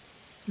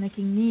 it's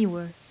making me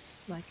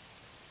worse. Like,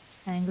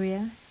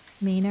 angrier?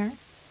 Meaner?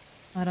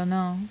 I don't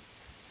know.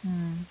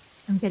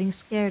 I'm getting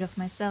scared of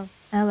myself.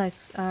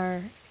 Alex,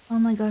 oh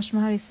my gosh,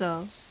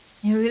 Marisol.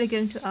 You're really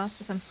going to ask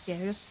if I'm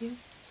scared of you?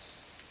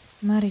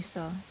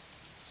 Marisol.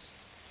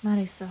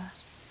 Marisol.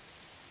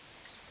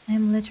 I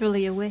am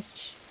literally a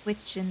witch.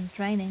 Witch in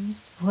training.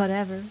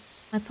 Whatever.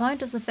 My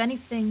point is, if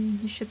anything,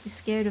 you should be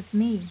scared of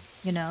me.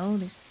 You know,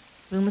 these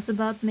rumors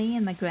about me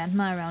and my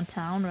grandma around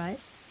town, right?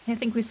 They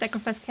think we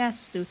sacrifice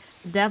cats to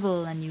the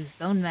devil and use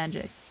bone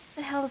magic.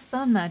 The hell is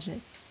bone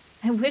magic?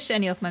 I wish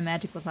any of my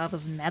magic was half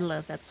as metal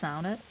as that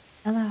sounded.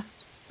 I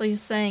laughed. So you're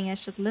saying I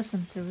should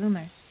listen to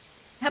rumors?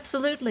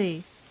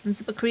 Absolutely. I'm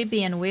super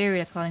creepy and weird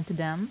according to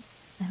them.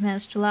 I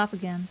managed to laugh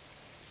again.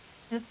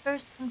 You're the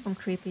first thing from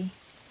creepy. You're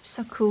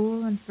so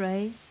cool and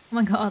brave. Oh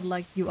my god,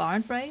 like you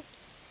aren't brave?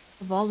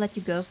 Of all that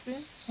you go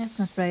through? That's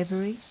not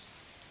bravery.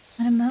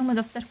 Not a moment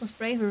of that was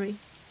bravery.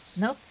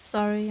 Nope,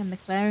 sorry, I'm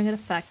declaring it a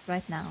fact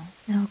right now.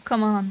 Oh,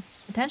 come on.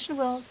 Attention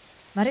world.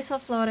 Marisol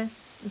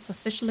Flores is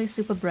officially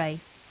super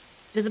brave.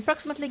 It is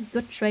approximately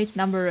good trait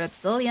number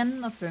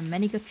 1,000,000,000 of her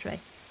many good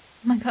traits.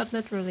 Oh my god,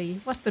 literally.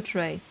 What good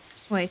traits?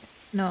 Wait,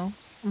 no.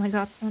 Oh my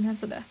god, don't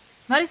answer that.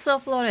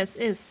 Marisol Flores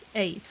is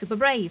A. Super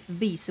brave,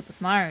 B. Super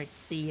smart,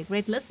 C. A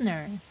great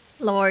listener.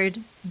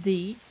 Lord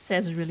D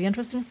says really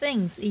interesting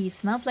things. E.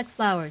 Smells like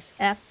flowers.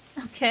 F.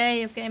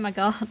 Okay, my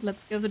god,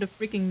 let's go to the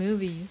freaking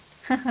movies.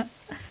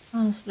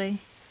 Honestly,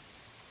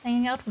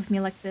 hanging out with me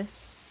like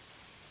this.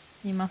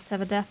 You must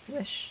have a death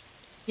wish.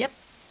 Yep,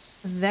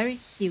 a very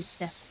cute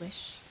death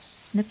wish.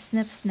 Snip,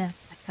 snip, snap,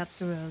 I cut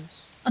the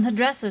rose. On her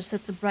dresser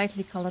sits a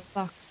brightly colored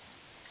box,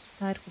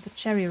 tied with a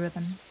cherry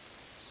ribbon.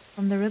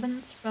 From the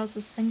ribbon sprouts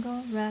a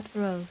single red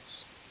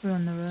rose.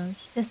 Ruin the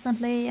rose.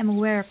 Distantly, I'm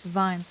aware of the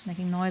vines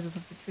making noises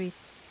of retreat.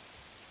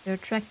 They're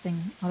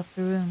attracting out of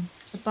the room.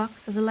 The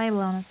box has a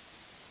label on it.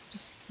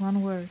 Just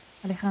one word.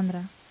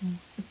 Alejandra.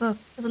 It's a book.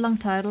 There's a long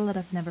title that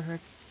I've never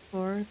heard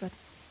before, but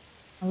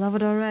I love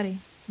it already.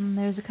 And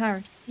there's a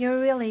card. You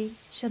really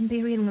shouldn't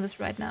be reading this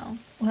right now.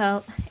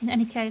 Well, in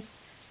any case,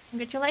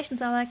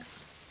 congratulations,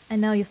 Alex. I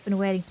know you've been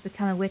waiting to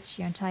become a witch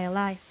your entire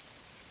life.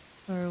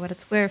 For what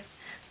it's worth,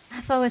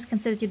 I've always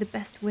considered you the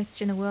best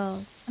witch in the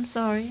world. I'm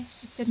sorry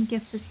I couldn't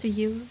give this to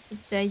you the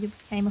day you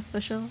became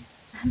official.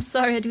 I'm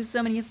sorry I do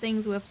so many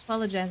things worth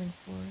apologizing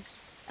for.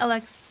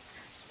 Alex,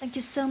 thank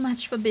you so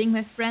much for being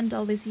my friend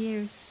all these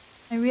years.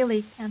 I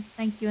really can't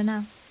thank you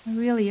enough. I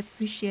really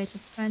appreciate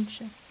your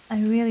friendship.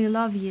 I really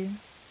love you.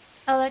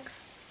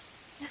 Alex,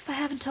 if I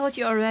haven't told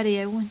you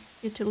already, I want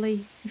you to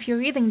leave. If you're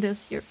reading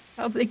this, you're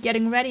probably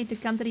getting ready to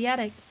come to the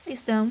attic.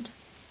 Please don't.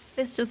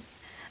 Please just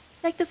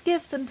take this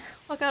gift and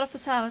walk out of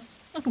this house.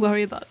 Don't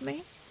worry about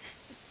me.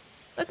 Just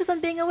focus on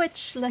being a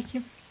witch like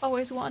you've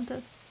always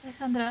wanted.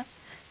 Alejandra,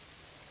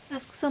 I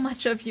ask so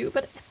much of you,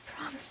 but I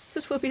promise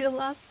this will be the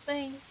last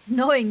thing.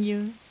 Knowing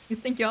you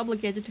think you're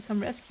obligated to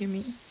come rescue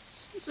me.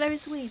 It's very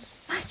sweet.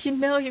 But you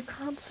know you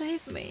can't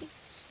save me.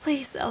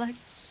 Please,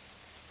 Alex.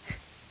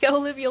 Go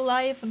live your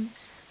life and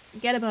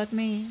forget about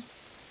me.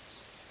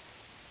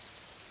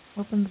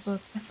 Open the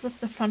book. I flipped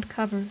the front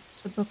cover.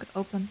 The book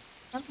opened.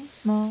 Something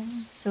small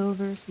and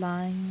silver is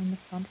lying on the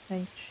front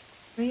page.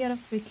 3 out of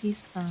 3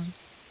 keys found.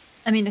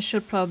 I mean, I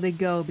should probably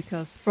go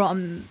because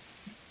from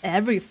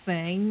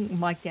everything,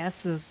 my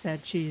guesses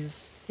said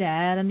she's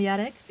dead in the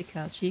attic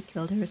because she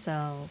killed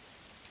herself.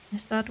 I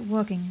start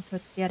walking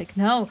towards the attic.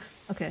 No!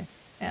 Okay,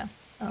 yeah.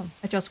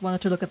 I just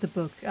wanted to look at the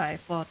book. I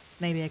thought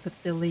maybe I could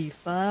still leave,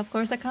 but of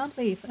course I can't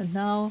leave. And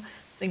now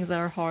things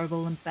are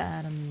horrible and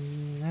bad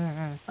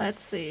and...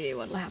 Let's see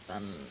what'll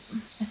happen.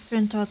 I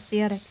sprint towards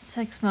the attic. It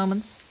takes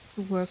moments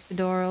to work the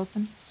door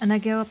open, and I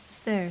go up the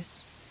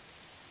stairs.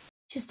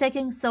 She's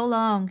taking so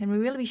long. Can we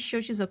really be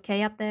sure she's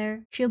okay up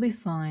there? She'll be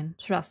fine,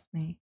 trust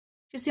me.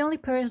 She's the only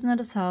person in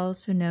this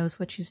house who knows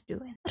what she's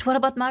doing. But what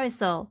about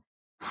Marisol?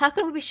 How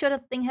can we be sure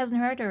that thing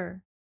hasn't hurt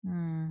her?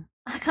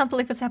 I can't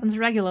believe this happens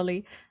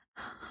regularly.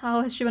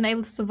 How has she been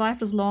able to survive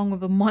this long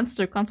with a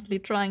monster constantly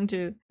trying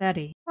to...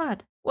 Betty.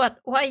 What? What?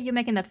 Why are you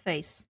making that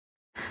face?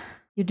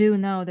 You do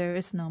know there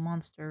is no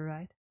monster,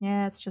 right?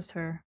 Yeah, it's just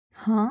her.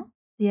 Huh?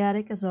 The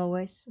attic, as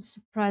always, is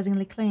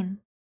surprisingly clean.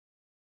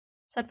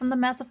 Aside from the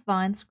massive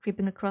vines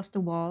creeping across the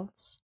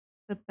walls,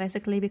 could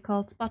basically be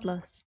called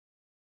spotless.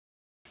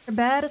 Her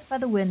bed is by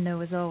the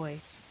window, as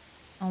always.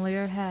 Only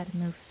her head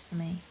moves to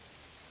me.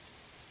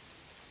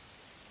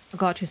 Oh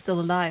god, she's still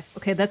alive.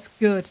 Okay, that's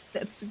good.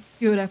 That's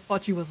good. I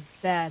thought she was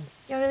dead.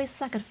 You really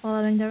suck at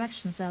following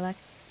directions,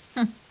 Alex.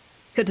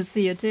 Good to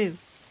see you too.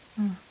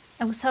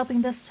 I was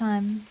hoping this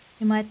time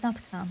you might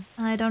not come.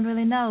 I don't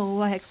really know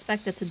why I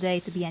expected today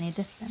to be any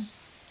different.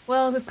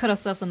 Well, we've got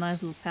ourselves a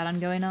nice little pattern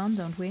going on,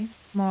 don't we?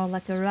 More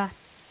like a rat.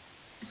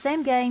 The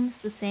same games,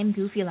 the same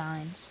goofy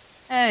lines.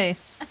 Hey,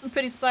 I've been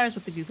pretty sparse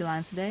with the goofy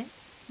lines today.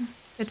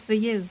 Good for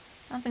you.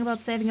 Something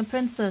about saving a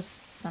princess,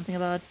 something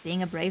about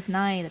being a brave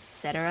knight,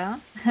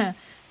 etc.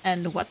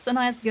 And what's a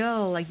nice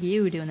girl like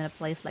you doing in a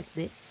place like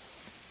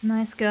this?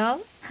 Nice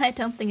girl? I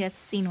don't think I've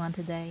seen one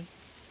today.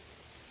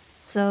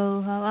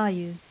 So, how are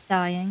you?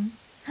 Dying?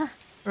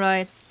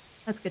 Right,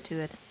 let's get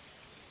to it.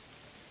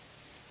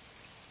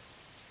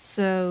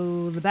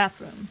 So, the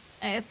bathroom.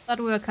 I thought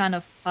we were kind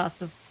of past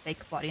the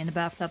fake body in the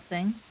bathtub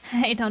thing.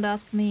 Hey, don't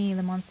ask me,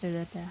 the monster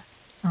did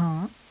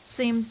that.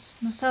 Seemed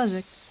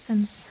nostalgic,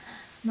 since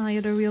now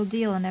you're the real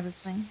deal and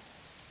everything.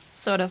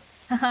 Sort of.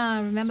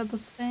 Haha, remember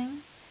this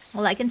thing?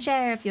 Well, I can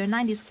share if you're a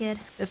 90s kid.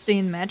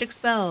 15 magic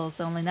spells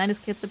only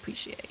 90s kids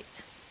appreciate.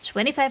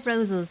 25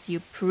 roses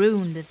you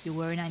pruned if you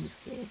were a 90s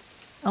kid.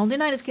 Only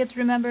 90s kids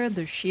remember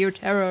the sheer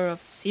terror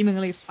of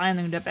seemingly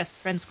finding their best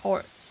friend's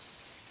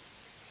corpse.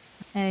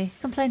 Hey,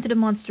 complain to the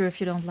monster if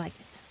you don't like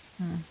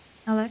it.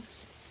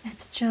 Alex?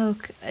 It's a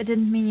joke. I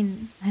didn't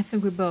mean... I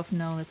think we both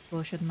know it's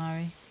bullshit,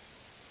 Mari.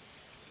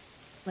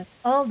 But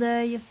all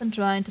day you've been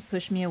trying to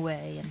push me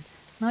away, and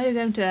now you're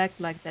going to act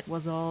like that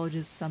was all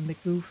just some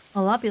big goof.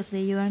 Well,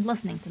 obviously you aren't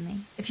listening to me.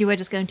 If you were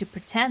just going to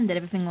pretend that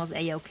everything was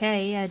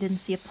a-okay, I didn't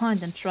see a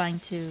point in trying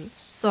to...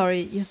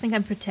 Sorry, you think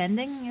I'm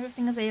pretending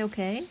everything is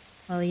a-okay?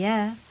 Well,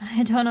 yeah.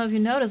 I don't know if you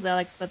noticed,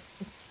 Alex, but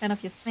it's kind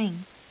of your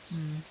thing.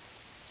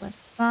 But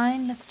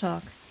fine, let's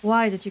talk.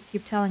 Why did you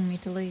keep telling me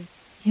to leave?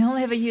 You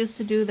only ever used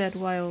to do that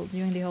while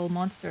doing the whole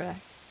monster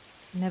act.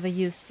 You never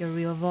used your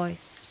real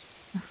voice.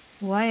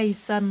 Why are you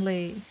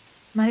suddenly...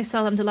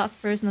 Marisol, I'm the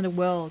last person in the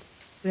world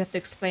who have to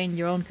explain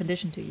your own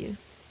condition to you.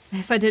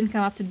 If I didn't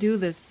come up to do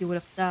this, you would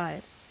have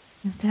died.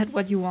 Is that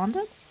what you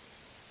wanted?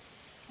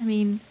 I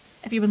mean,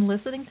 have you been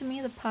listening to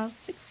me the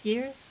past 6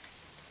 years?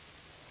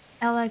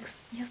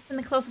 Alex, you've been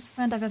the closest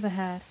friend I've ever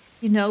had.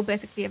 You know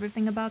basically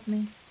everything about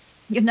me.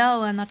 You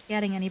know I'm not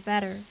getting any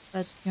better,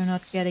 but you're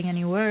not getting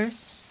any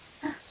worse.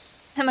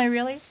 Am I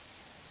really?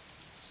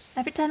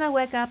 Every time I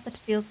wake up, it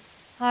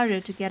feels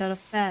harder to get out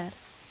of bed.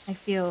 I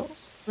feel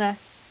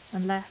less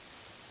and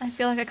less. I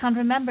feel like I can't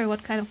remember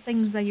what kind of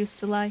things I used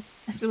to like.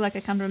 I feel like I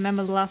can't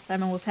remember the last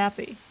time I was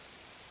happy.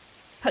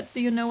 But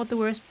do you know what the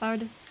worst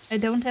part is? I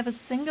don't have a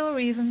single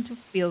reason to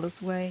feel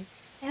this way.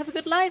 I have a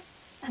good life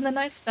and a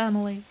nice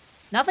family.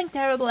 Nothing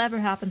terrible ever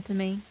happened to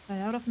me, but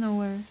out of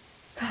nowhere.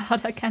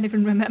 God, I can't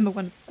even remember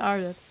when it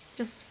started. It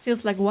just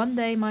feels like one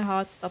day my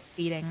heart stopped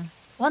beating.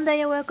 One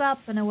day I woke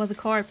up and I was a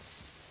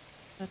corpse.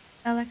 But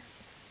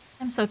Alex,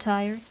 I'm so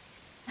tired.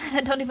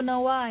 I don't even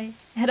know why.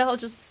 It all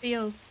just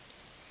feels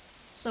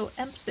so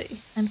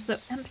empty. I'm so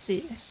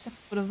empty, except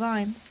for the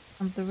vines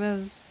and the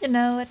rose. You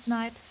know, at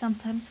night,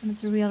 sometimes when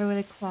it's really,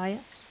 really quiet,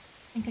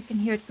 I think I can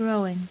hear it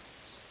growing.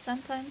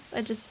 Sometimes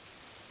I just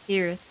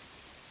hear it,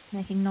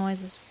 making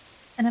noises.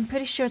 And I'm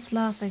pretty sure it's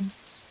laughing.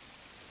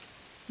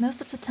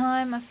 Most of the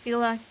time, I feel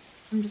like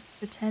I'm just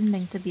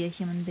pretending to be a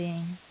human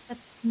being. But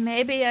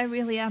maybe I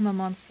really am a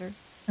monster.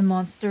 A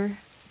monster,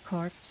 a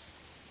corpse,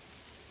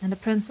 and a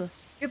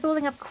princess. You're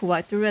building up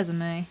quite the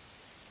resume.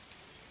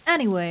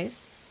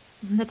 Anyways,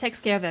 that takes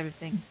care of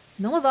everything.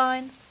 No more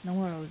vines, no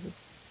more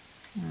roses.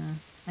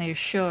 Are you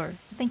sure?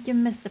 I think you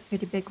missed a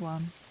pretty big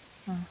one.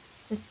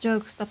 The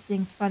joke stopped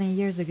being funny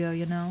years ago,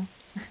 you know.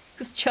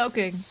 Who's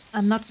joking?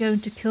 I'm not going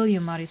to kill you,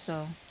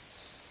 Marisol.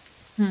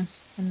 Then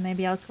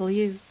maybe I'll kill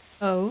you.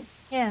 Oh?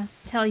 Yeah,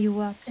 tell you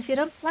what. If you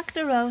don't pluck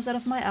the rose out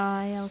of my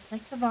eye, I'll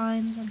take the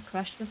vines and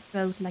crush your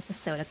throat like a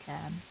soda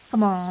can.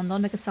 Come on,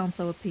 don't make it sound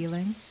so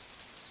appealing.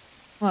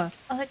 What?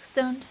 Alex,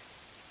 don't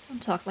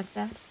Don't talk like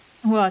that.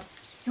 What?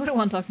 You're the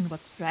one talking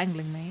about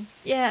strangling me.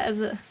 Yeah,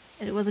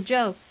 it was a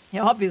joke.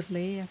 Yeah,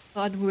 obviously. I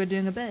thought we were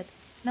doing a bit.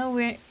 No,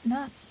 we're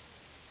not.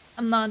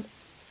 I'm not.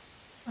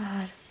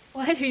 God,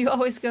 why do you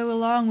always go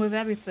along with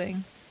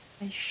everything?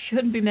 I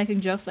shouldn't be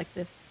making jokes like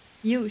this.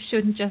 You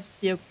shouldn't just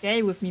be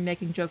okay with me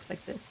making jokes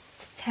like this.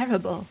 It's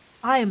terrible.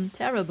 I am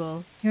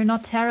terrible. You're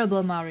not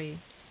terrible, Mari.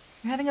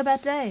 You're having a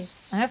bad day.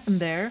 I have been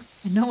there.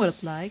 I know what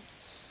it's like.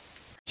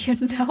 You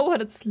know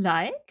what it's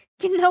like?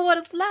 You know what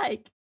it's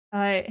like?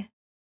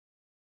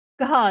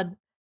 God,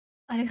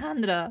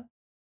 Alejandra.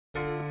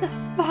 What the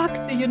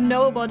fuck do you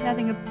know about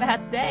having a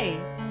bad day?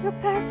 You're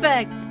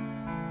perfect.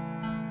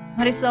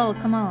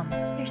 Marisol, come on.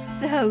 You're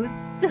so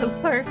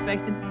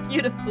perfect and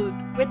beautiful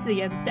and witty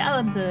and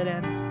talented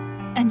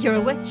and you're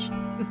a witch.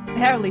 You've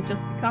barely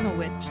just become a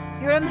witch.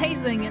 You're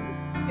amazing and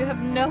you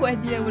have no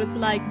idea what it's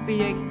like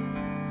being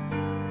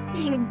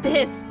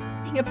this,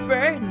 being a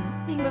burden,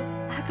 being this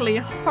ugly,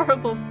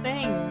 horrible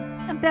thing.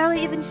 I'm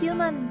barely even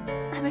human.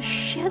 I'm a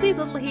shitty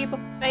little heap of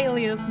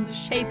failures in the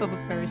shape of a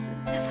person.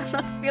 If I'm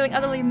not feeling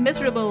utterly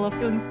miserable or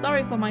feeling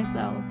sorry for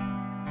myself,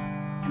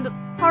 I'm this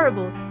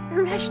horrible,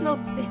 irrational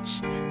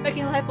bitch,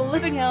 making life a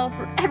living hell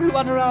for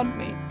everyone around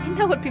me. I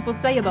know what people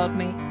say about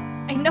me.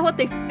 I know what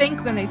they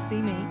think when they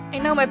see me. I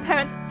know my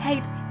parents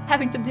hate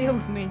having to deal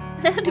with me.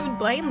 I don't even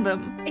blame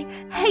them. I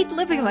hate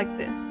living like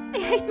this. I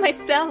hate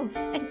myself.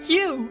 And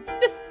you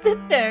just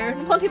sit there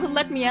and won't even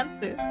let me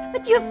end this.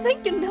 But you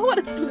think you know what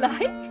it's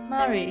like?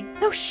 Mari,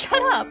 no,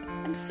 shut up.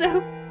 I'm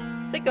so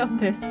sick of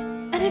this.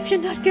 And if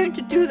you're not going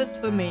to do this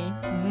for me,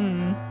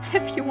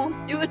 if you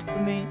won't do it for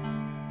me,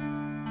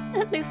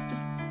 at least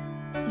just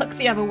look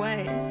the other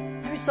way.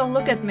 Marisol,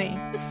 look at me.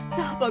 Just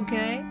stop,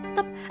 okay?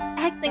 Stop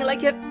acting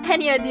like you have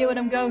any idea what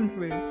I'm going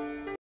through.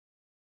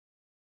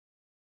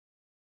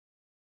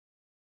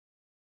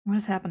 What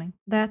is happening?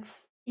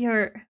 That's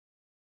your...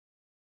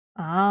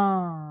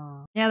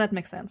 Oh. Yeah, that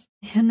makes sense.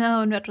 You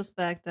know, in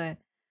retrospect, I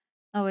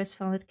always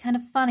found it kind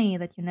of funny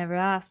that you never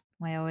asked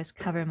why I always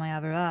cover my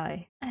other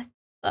eye. I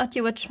thought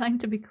you were trying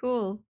to be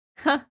cool.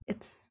 Huh.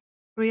 It's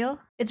real?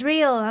 It's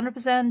real,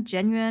 100%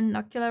 genuine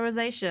ocular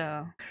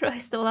rosacea.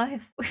 Christ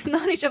alive. We've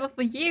known each other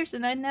for years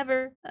and I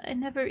never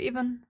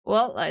even...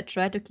 Well, I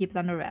tried to keep it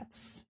under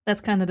wraps.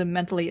 That's kind of the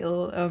mentally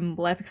ill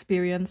life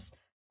experience.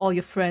 All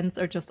your friends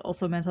are just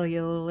also mentally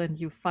ill and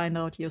you find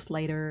out years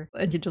later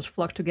and you just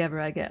flock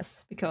together, I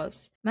guess.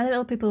 Because mentally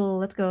ill people,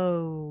 let's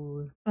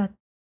go. But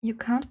you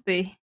can't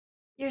be.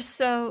 You're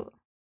so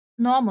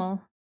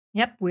normal.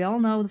 Yep, we all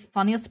know the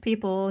funniest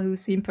people who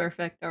seem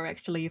perfect are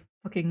actually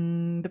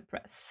fucking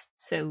depressed.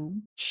 So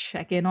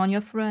check in on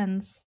your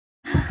friends.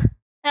 Am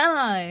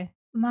I?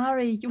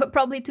 Mari, you were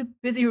probably too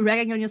busy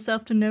ragging on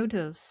yourself to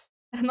notice.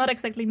 I'm not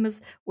exactly Miss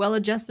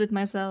Well-Adjusted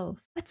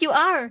myself. But you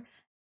are!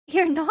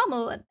 You're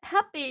normal and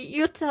happy.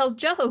 You tell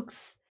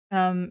jokes.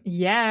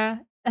 Yeah,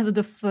 as a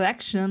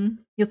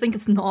deflection. You think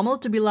it's normal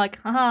to be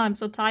like, haha, I'm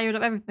so tired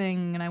of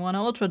everything and I want to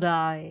ultra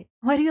die.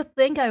 Why do you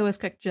think I always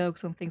crack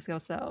jokes when things go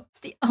south?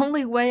 It's the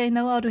only way I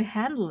know how to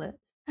handle it.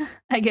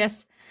 I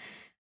guess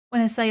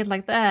when I say it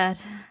like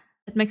that,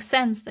 it makes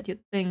sense that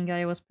you'd think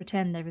I always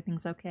pretend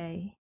everything's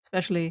okay.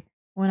 Especially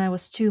when I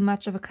was too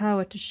much of a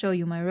coward to show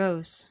you my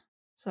rose.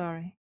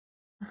 Sorry.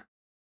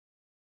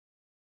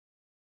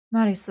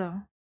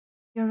 Marisol.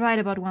 You're right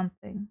about one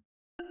thing.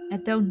 I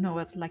don't know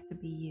what it's like to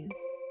be you.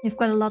 You've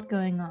got a lot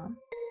going on.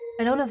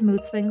 I don't have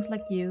mood swings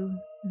like you,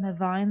 and my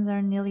vines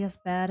aren't nearly as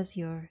bad as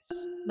yours.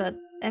 But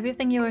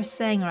everything you are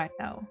saying right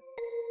now,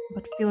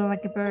 about feeling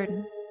like a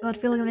burden, about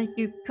feeling like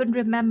you couldn't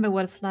remember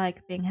what it's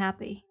like being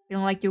happy,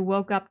 feeling like you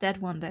woke up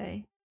dead one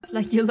day. It's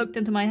like you looked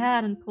into my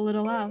head and pulled it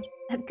all out.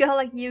 A girl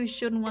like you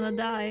shouldn't want to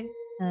die.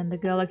 And a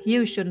girl like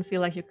you shouldn't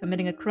feel like you're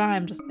committing a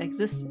crime just by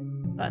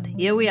existing. But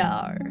here we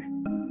are.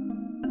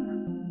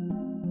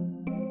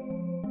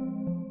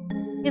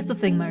 Here's the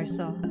thing,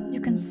 Marisol. You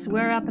can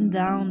swear up and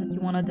down that you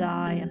want to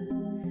die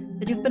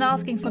and that you've been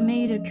asking for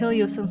me to kill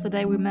you since the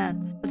day we met.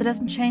 But that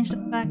doesn't change the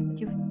fact that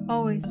you've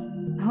always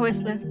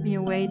left me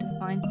a way to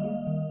find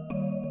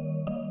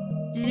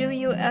you. Do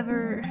you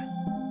ever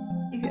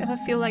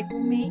feel like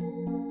me?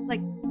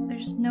 Like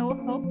there's no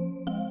hope?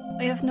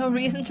 Or you have no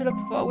reason to look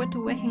forward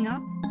to waking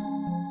up?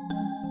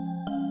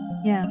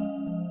 Yeah.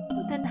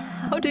 Then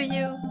how do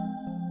you...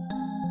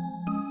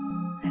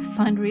 I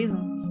find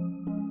reasons.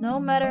 No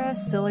matter how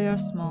silly or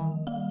small.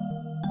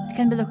 It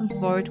can be looking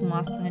forward to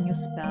mastering a new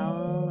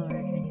spell, or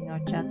drinking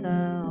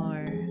horchata,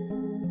 or...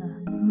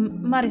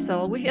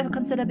 Marisol, would you ever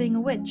consider being a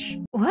witch?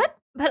 What?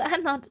 But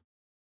I'm not...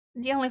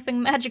 The only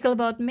thing magical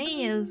about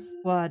me is...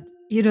 What?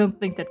 You don't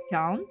think that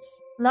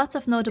counts? Lots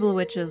of notable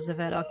witches have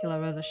had ocular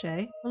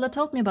rosacea. Well,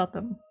 told me about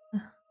them.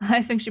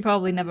 I think she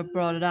probably never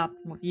brought it up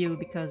with you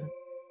because...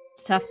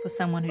 It's tough for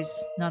someone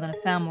who's not in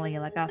a family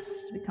like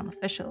us to become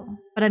official.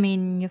 But I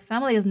mean, your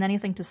family isn't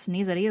anything to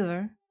sneeze at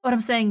either. What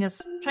I'm saying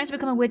is, trying to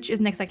become a witch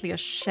isn't exactly a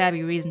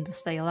shabby reason to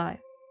stay alive.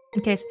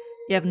 In case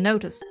you haven't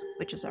noticed,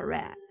 witches are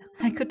rad.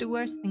 I could do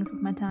worse things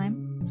with my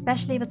time.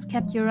 Especially if it's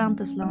kept you around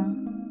this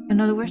long. You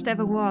know, the worst I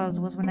ever was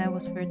when I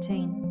was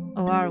 13.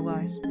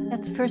 OR-wise.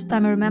 That's the first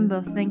time I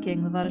remember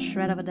thinking without a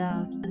shred of a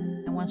doubt,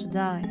 I want to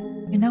die.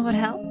 You know what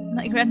helped?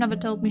 My grandmother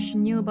told me she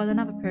knew about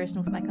another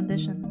person with my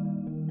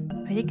condition.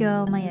 A pretty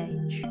girl my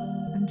age.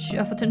 And she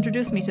offered to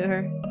introduce me to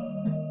her.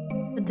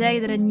 The day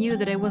that I knew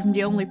that I wasn't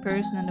the only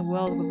person in the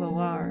world with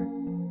OR.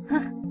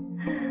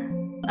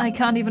 I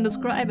can't even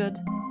describe it.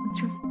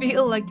 To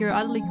feel like you're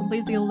utterly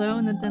completely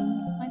alone and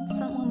then find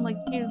someone like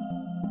you.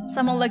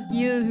 Someone like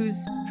you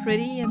who's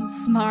pretty and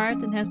smart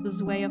and has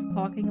this way of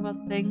talking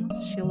about things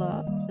she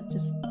loves that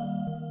just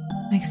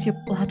makes your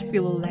blood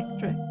feel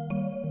electric.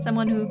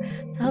 Someone who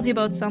tells you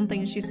about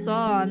something she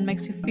saw and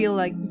makes you feel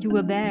like you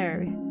were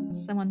there.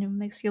 Someone who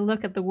makes you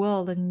look at the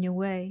world in a new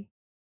way.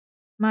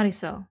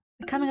 Marisol.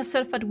 Becoming a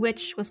certified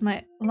witch was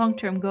my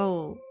long-term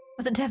goal,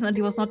 but it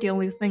definitely was not the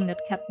only thing that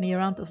kept me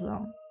around this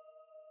long.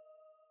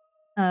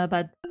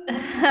 But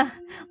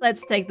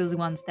let's take this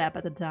one step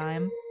at a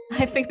time.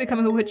 I think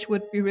becoming a witch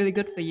would be really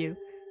good for you.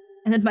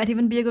 And it might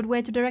even be a good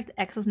way to direct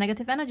excess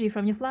negative energy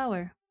from your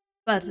flower.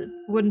 But it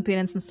wouldn't be an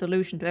instant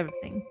solution to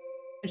everything.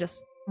 I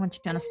just want you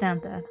to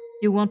understand that.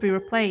 You won't be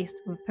replaced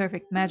with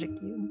perfect magic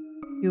you.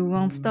 You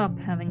won't stop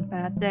having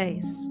bad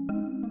days.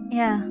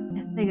 Yeah,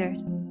 I figured.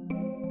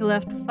 You'll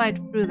have to fight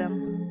through them.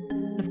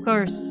 And of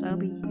course, I'll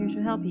be here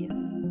to help you.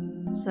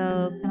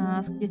 So, can I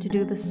ask you to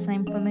do the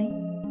same for me?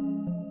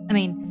 I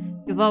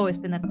mean, you've always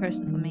been that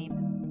person for me,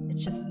 but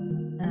it's just...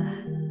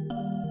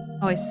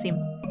 always seemed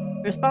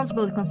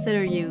irresponsible to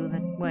consider you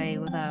that way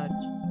without...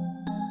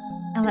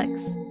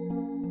 Alex.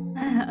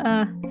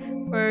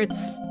 Words.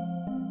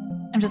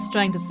 I'm just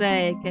trying to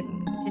say,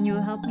 can you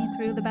help me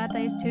through the bad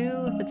days too?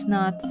 If it's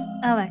not...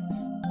 Alex,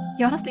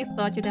 you honestly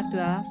thought you'd have to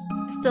ask?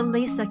 It's the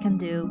least I can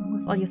do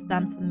with all you've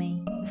done for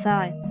me.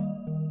 Besides...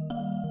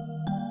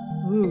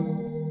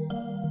 Ooh.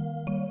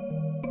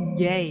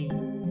 Gay.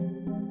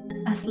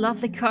 As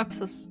lovely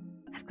corpses,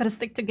 I've got to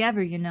stick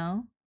together, you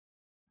know?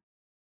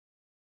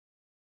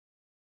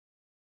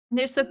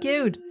 They're so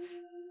cute!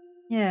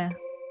 Yeah,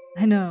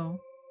 I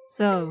know.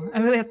 So, I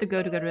really have to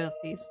go to get rid of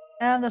these.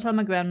 And I'll tell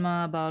my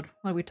grandma about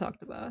what we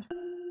talked about.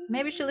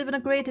 Maybe she'll even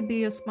agree to be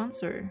your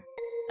sponsor.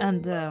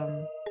 And,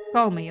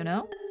 call me, you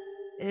know?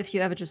 If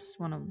you ever just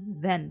want to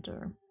vent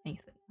or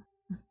anything.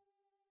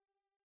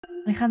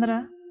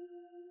 Alejandra?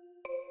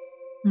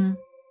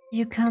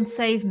 You can't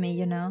save me,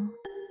 you know?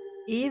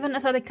 Even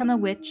if I become a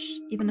witch,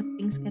 even if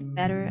things get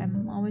better,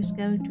 I'm always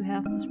going to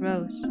have this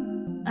rose.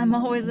 I'm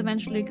always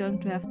eventually going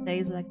to have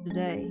days like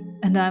today.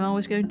 And I'm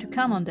always going to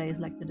come on days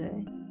like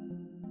today.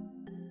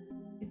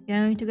 You're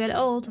going to get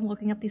old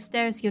walking up these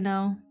stairs, you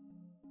know.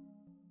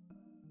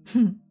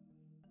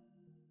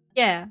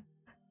 Yeah.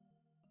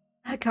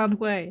 I can't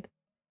wait.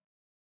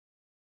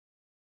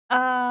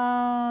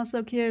 Ah,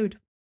 so cute.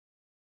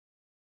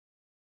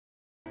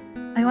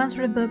 I once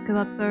read a book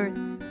about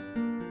birds.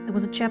 There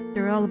was a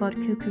chapter all about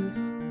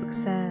cuckoos. The book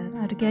said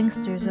are the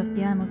gangsters of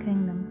the animal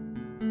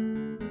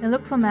kingdom. They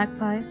look for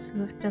magpies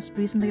who have just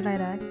recently laid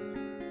eggs,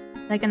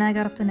 take an egg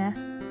out of the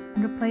nest,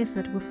 and replace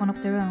it with one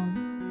of their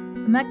own.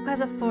 The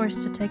magpies are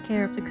forced to take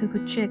care of the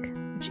cuckoo chick,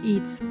 which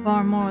eats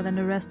far more than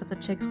the rest of the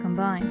chicks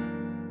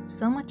combined.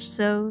 So much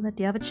so that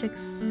the other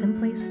chicks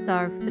simply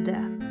starve to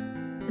death.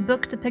 The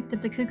book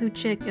depicted the cuckoo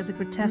chick as a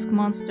grotesque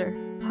monster,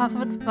 half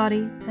of its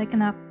body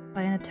taken up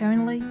by an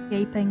eternally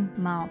gaping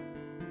mouth.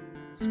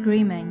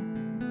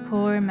 Screaming,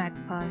 poor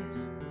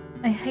magpies.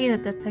 I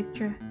hated that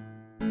picture.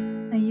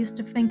 I used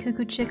to think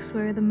cuckoo chicks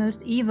were the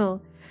most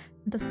evil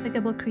and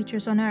despicable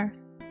creatures on earth,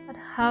 but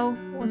how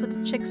was it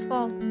the chick's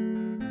fault?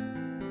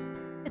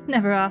 It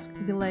never asked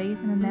to be laid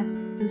in a nest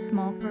too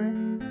small for it.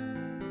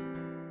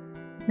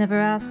 It never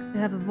asked to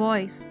have a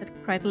voice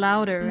that cried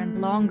louder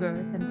and longer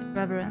than its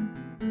brethren.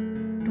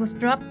 It was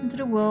dropped into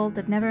the world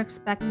that never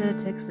expected it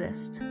to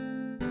exist.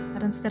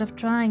 But instead of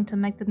trying to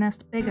make the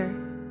nest bigger,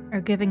 or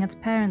giving its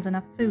parents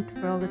enough food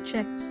for all the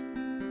chicks,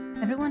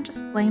 everyone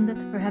just blamed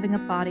it for having a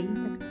body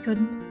that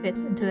couldn't fit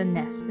into a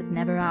nest it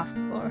never asked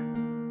for.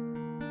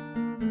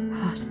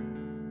 Hot.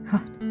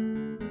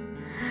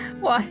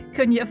 Why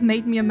couldn't you have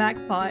made me a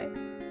magpie?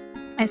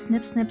 I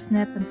snip, snip,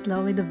 snip, and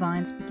slowly the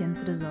vines begin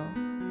to dissolve.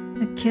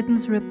 A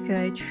kitten's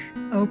ribcage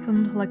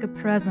opened like a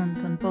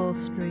present on Bull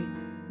Street.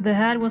 The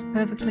head was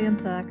perfectly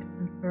intact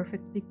and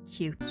perfectly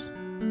cute.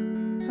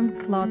 Some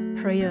Claude's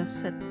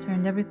Prius had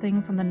turned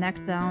everything from the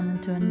neck down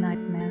into a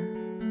nightmare.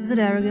 Is it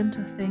arrogant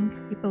to think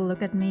people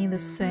look at me the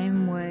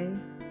same way?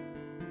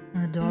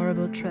 An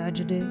adorable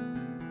tragedy.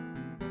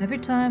 Every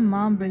time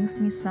Mom brings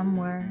me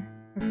somewhere,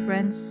 her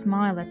friends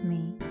smile at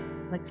me,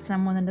 like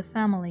someone in the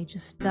family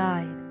just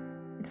died.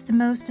 It's the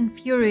most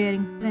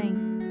infuriating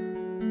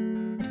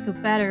thing. I'd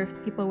feel better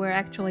if people were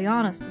actually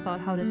honest about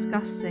how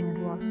disgusting it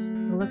was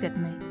to look at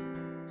me.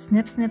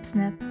 Snip, snip,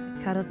 snip,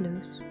 I cut it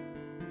loose.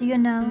 Do you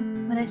know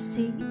what I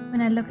see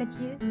when I look at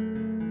you?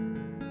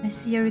 I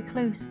see a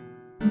recluse.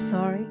 I'm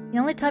sorry. The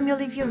only time you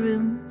leave your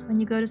room is when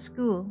you go to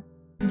school,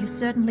 and you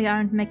certainly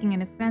aren't making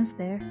any friends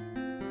there.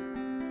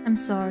 I'm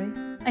sorry.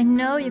 I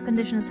know your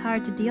condition is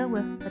hard to deal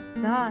with,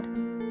 but God,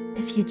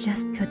 if you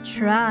just could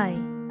try.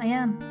 I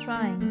am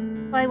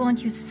trying. Why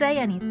won't you say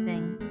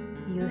anything?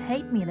 Do you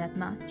hate me that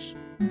much.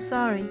 I'm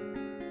sorry.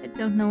 I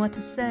don't know what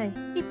to say.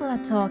 People are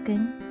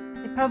talking.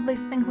 They probably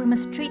think we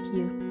mistreat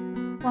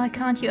you. Why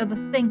can't you ever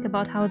think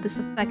about how this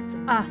affects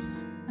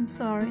us? I'm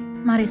sorry.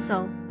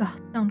 Marisol,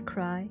 God, don't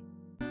cry.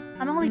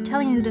 I'm only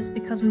telling you this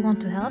because we want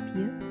to help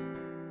you.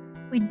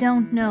 We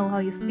don't know how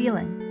you're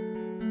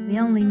feeling. We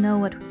only know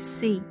what we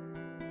see.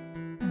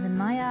 And in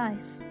my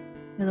eyes,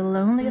 you're the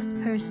loneliest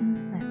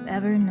person I've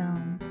ever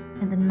known.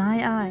 And in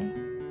my eye,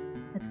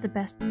 that's the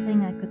best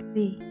thing I could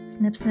be.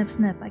 Snip, snip,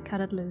 snip, I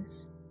cut it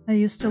loose. I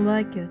used to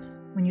like it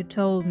when you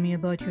told me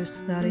about your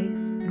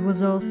studies. It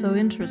was all so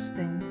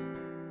interesting.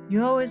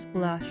 You always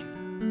blushed,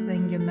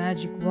 saying your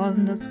magic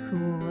wasn't as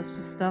cool as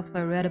the stuff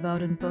I read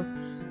about in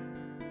books.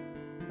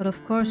 But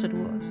of course it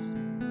was.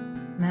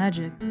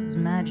 Magic is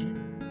magic.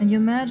 And your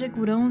magic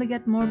would only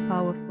get more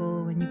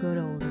powerful when you got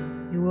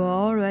older. You were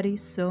already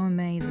so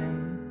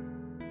amazing.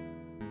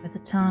 At the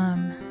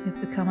time,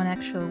 you'd become an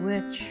actual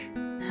witch,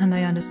 and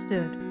I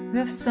understood. You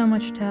have so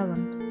much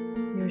talent.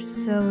 You're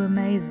so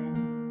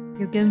amazing.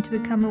 You're going to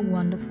become a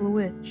wonderful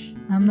witch.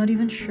 I'm not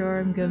even sure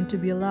I'm going to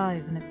be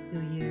alive in a few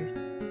years.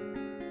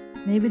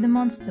 Maybe the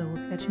monster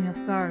will catch me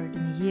off guard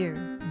in a year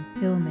and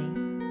kill me.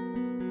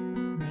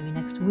 Maybe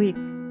next week.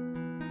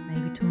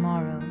 Maybe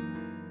tomorrow.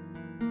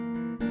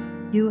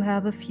 You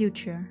have a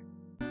future.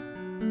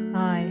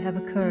 I have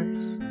a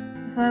curse.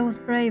 If I was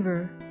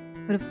braver,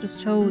 I could have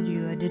just told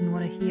you I didn't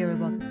want to hear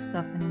about that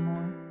stuff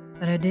anymore.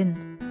 But I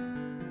didn't.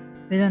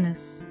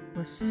 Bitterness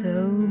was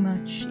so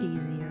much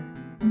easier.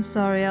 I'm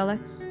sorry,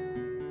 Alex.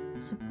 A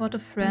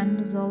supportive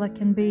friend is all I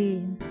can be,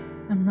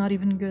 and I'm not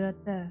even good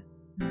at that.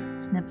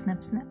 Snip,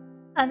 snip, snip.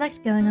 I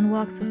liked going on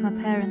walks with my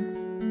parents.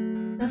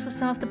 Those were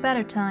some of the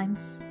better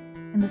times.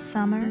 In the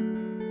summer,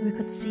 we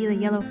could see the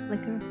yellow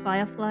flicker of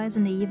fireflies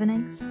in the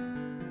evenings.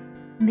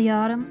 In the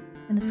autumn,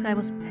 when the sky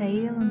was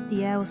pale and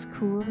the air was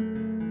cool.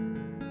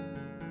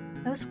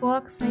 Those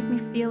walks made me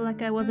feel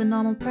like I was a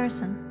normal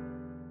person.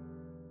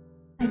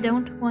 I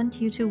don't want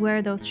you to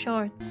wear those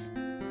shorts.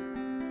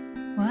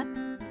 What?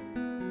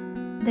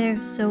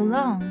 They're so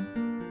long.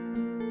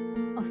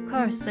 Of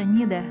course, I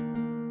knew that.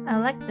 I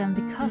liked them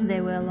because they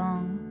were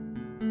long.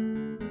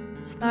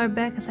 As far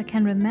back as I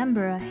can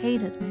remember, I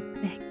hated my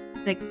big,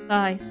 thick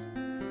thighs.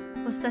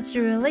 It was such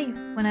a relief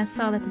when I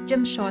saw that the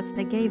gym shorts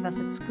they gave us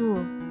at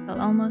school fell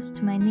almost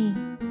to my knee.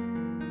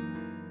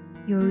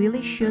 You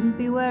really shouldn't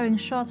be wearing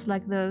shorts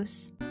like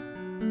those.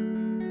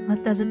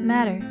 What does it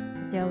matter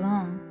that they're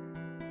long?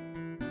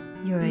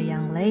 You're a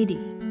young lady.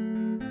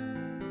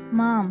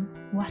 Mom,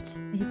 what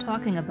are you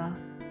talking about?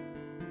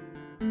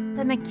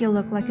 They make you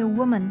look like a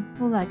woman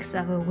who likes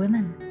other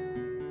women.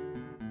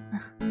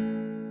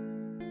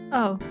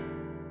 Oh.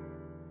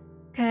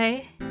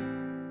 Okay.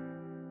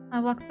 I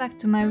walked back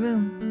to my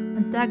room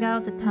and dug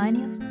out the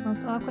tiniest,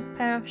 most awkward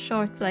pair of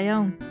shorts I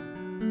own.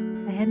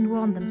 I hadn't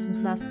worn them since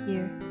last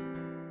year.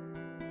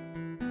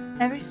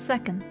 Every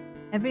second,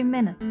 every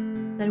minute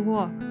that I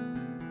walked,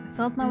 I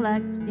felt my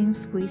legs being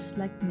squeezed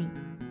like meat.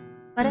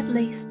 But at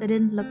least I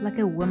didn't look like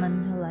a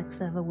woman who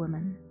likes other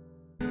women.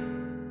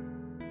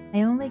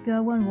 I only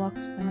go on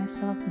walks by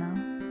myself now.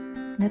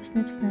 Snip,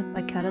 snip, snip,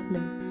 I cut it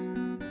loose.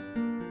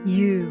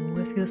 You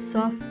with your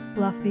soft,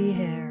 fluffy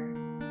hair.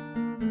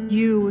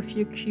 You with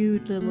your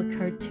cute little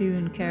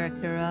cartoon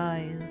character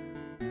eyes.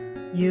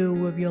 You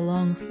with your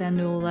long,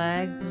 slender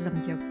legs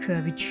and your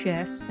curvy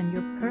chest and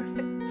your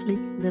perfect, sleek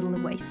little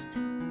waist.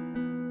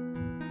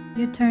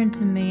 You turned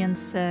to me and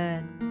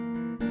said,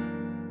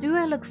 "Do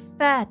I look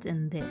fat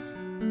in this?"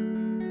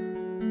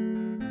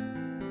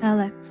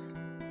 Alex,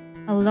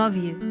 I love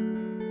you.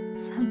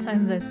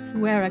 Sometimes I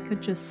swear I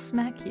could just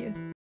smack you.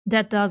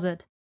 That does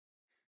it.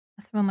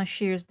 I throw my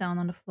shears down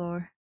on the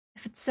floor.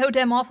 If it's so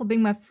damn awful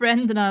being my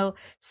friend, then I'll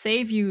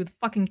save you the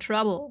fucking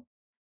trouble.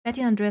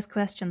 Betty and Andrea's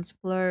questions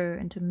blur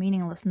into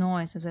meaningless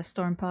noise as I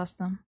storm past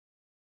them.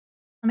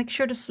 I make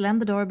sure to slam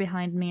the door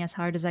behind me as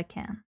hard as I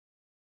can.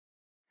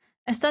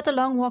 I start the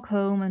long walk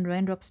home and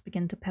raindrops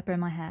begin to pepper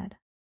my head.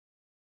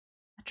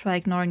 I try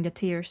ignoring the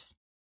tears.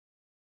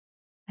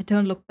 I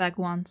don't look back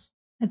once.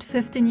 At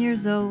 15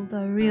 years old,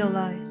 I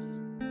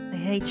realize I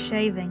hate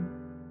shaving.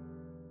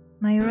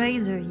 My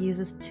razor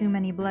uses too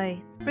many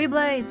blades. 3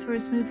 blades for a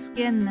smooth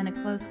skin and a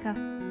close cut.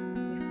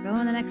 We've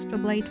thrown an extra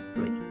blade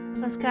free.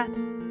 Close cut.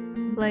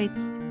 The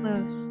blades too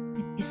close.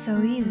 It'd be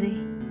so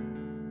easy.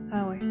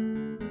 Coward.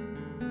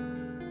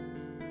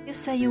 You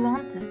say you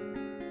want it.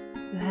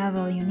 You have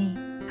all you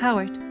need.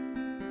 Coward.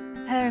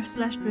 A pair of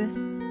slashed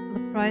wrists for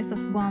the price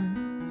of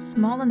one.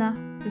 Small enough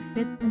to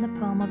fit in the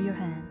palm of your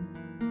hand.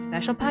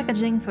 Special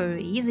packaging for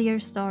easier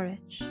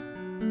storage.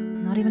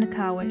 Not even a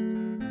coward.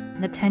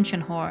 An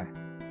attention whore.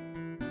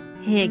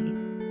 Pig.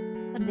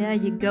 How dare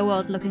you go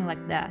out looking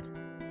like that?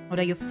 Or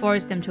dare you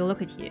force them to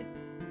look at you?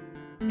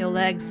 Your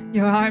legs,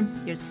 your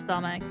arms, your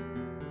stomach.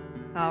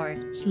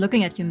 Coward. Just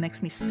looking at you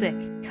makes me sick.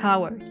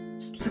 Coward.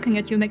 Just looking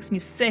at you makes me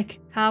sick.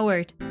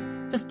 Coward.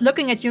 Just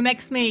looking at you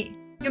makes me...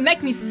 You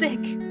make me sick.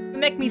 You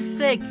make me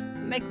sick.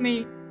 You make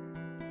me...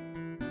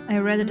 I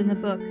read it in the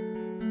book.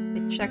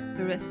 They check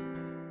the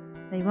wrists.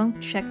 They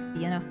won't check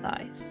the inner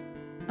thighs.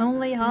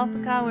 Only half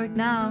a coward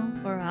now,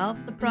 for half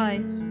the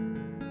price.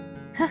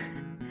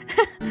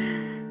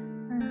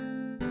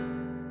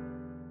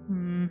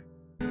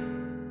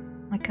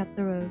 I cut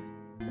the rose.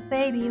 The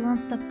baby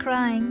won't stop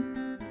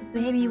crying.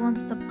 The baby won't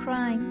stop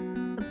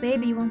crying. The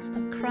baby won't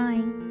stop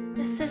crying.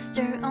 Your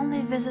sister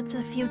only visits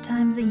a few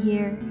times a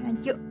year,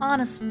 and you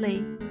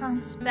honestly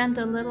can't spend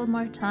a little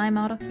more time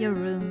out of your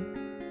room.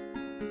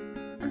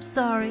 I'm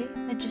sorry,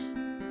 I just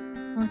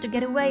wanted to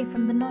get away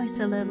from the noise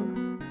a little.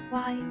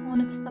 Why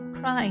won't it stop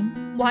crying?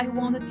 Why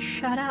won't it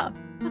shut up?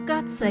 For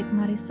God's sake,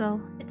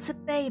 Marisol, it's a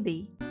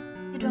baby.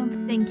 You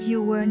don't think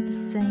you weren't the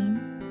same?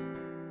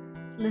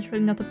 It's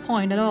literally not the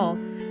point at all.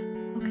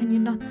 How can you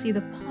not see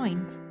the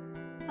point?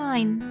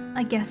 Fine,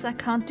 I guess I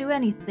can't do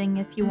anything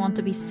if you want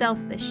to be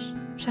selfish.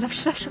 Shut up,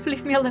 shut up, shut up,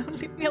 leave me alone,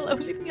 leave me alone,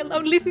 leave me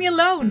alone, leave me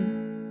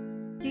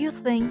alone! Do you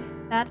think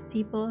that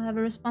people have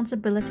a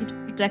responsibility to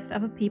protect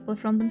other people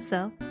from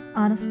themselves?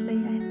 Honestly,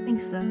 I think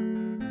so.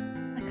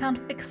 I can't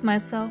fix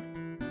myself.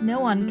 No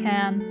one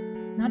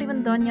can. Not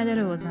even Doña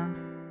de Rosa.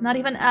 Not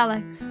even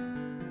Alex.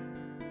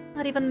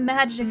 Not even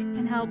magic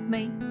can help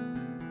me.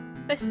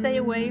 If I stay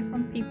away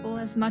from people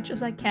as much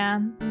as I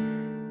can,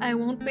 I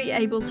won't be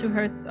able to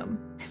hurt them.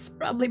 It's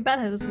probably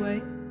better this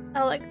way.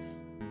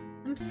 Alex,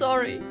 I'm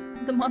sorry.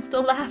 The monster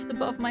laughed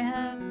above my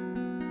head.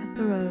 At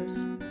the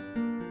rose.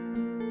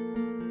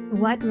 The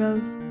white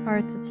rose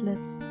parts its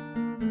lips,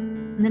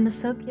 and in the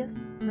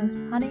silkiest, most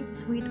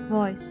honey-sweet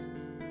voice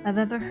I've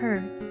ever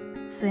heard,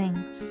 it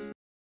sings.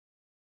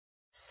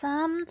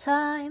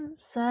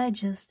 Sometimes I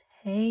just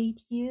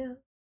hate you.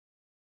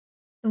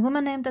 The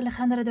woman named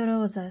Alejandra de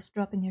Rosa is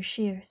dropping her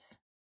shears.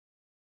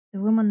 The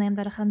woman named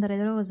Alejandra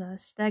de Rosa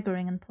is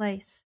staggering in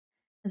place,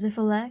 as if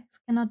her legs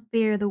cannot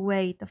bear the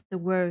weight of the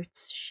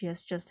words she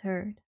has just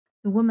heard.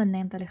 The woman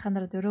named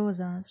Alejandra de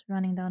Rosa is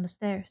running down the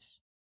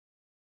stairs.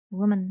 The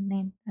woman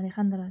named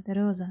Alejandra de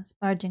Rosa is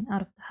barging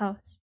out of the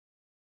house.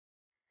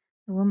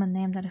 The woman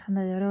named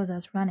Alejandra de Rosa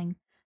is running,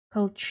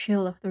 cold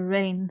chill of the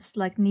rains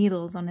like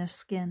needles on her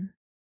skin.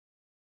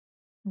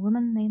 The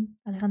woman named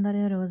Alejandra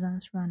de Rosa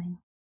is running.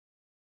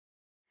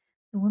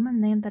 The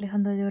woman named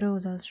Alejandra de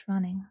Rosa is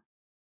running.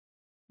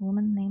 The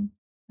woman named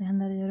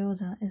Alejandra de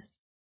Rosa is...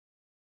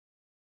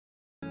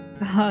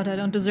 God, I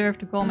don't deserve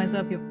to call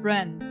myself your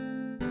friend.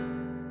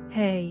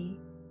 Hey,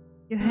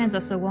 your hands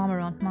are so warm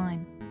around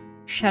mine.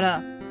 Shut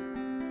up.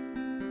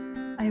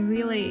 I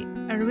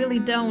really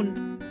don't.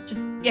 It's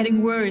just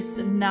getting worse,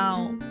 and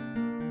now...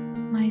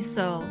 My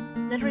soul, it's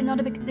literally not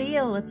a big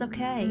deal, it's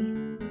okay.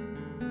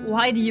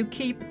 Why do you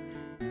keep...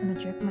 And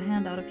I jerk my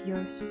hand out of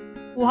yours.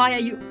 Why are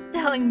you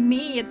telling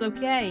me it's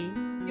okay?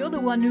 You're the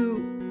one who...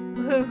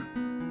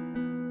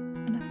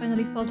 And I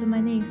finally fall to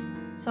my knees,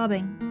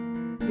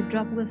 sobbing. You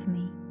drop with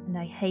me, and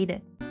I hate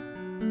it.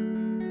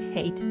 I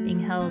hate being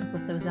held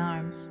with those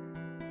arms.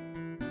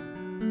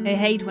 I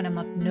hate when I'm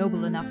not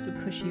noble enough to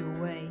push you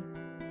away.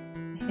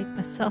 I hate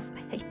myself,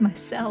 I hate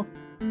myself.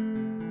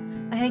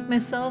 I hate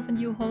myself and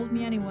you hold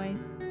me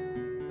anyways.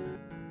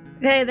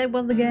 Okay, that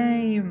was the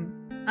game.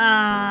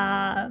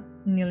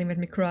 Nearly made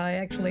me cry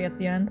actually at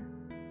the end.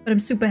 But I'm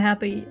super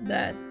happy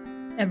that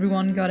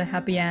everyone got a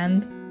happy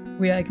end.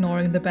 We are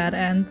ignoring the bad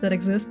end that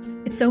exists.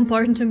 It's so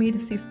important to me to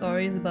see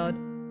stories about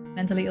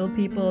mentally ill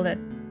people that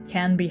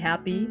can be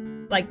happy.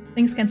 Like,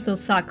 things can still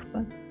suck,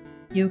 but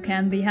you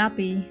can be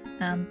happy,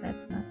 and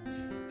that's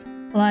nice.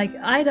 Like,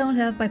 I don't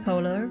have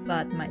bipolar,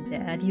 but my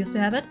dad used to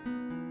have it.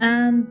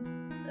 And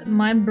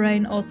my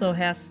brain also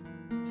has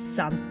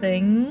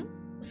something.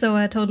 So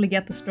I totally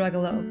get the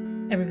struggle of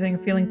everything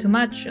feeling too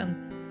much and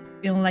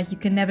feeling like you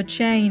can never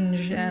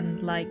change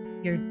and like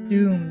you're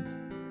doomed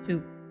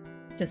to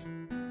just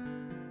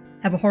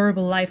have a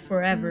horrible life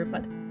forever.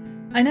 But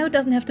I know it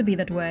doesn't have to be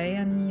that way,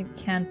 and you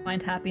can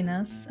find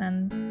happiness,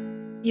 and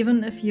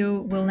even if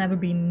you will never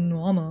be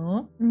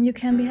normal, you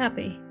can be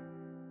happy.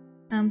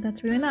 And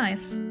that's really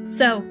nice.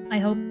 So I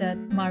hope that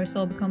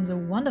Marisol becomes a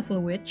wonderful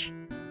witch.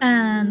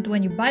 And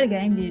when you buy the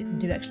game, you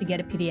do actually get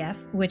a PDF,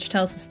 which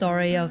tells the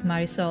story of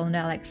Marisol and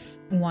Alex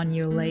 1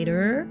 year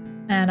later.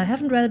 And I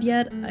haven't read it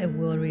yet, I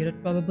will read it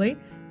probably.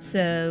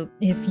 So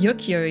if you're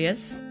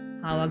curious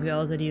how our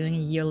girls are doing a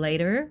year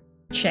later,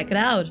 check it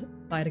out.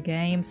 Buy the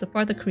game,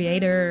 support the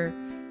creator.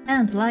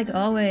 And like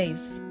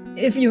always,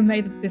 if you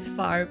made it this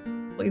far,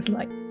 please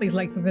like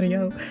the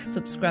video.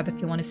 Subscribe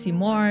if you want to see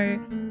more.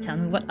 Tell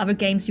me what other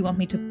games you want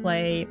me to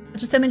play. Or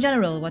just tell me in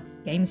general what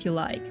games you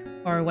like,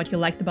 or what you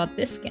liked about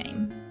this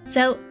game.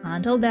 So,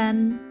 until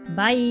then,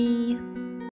 bye!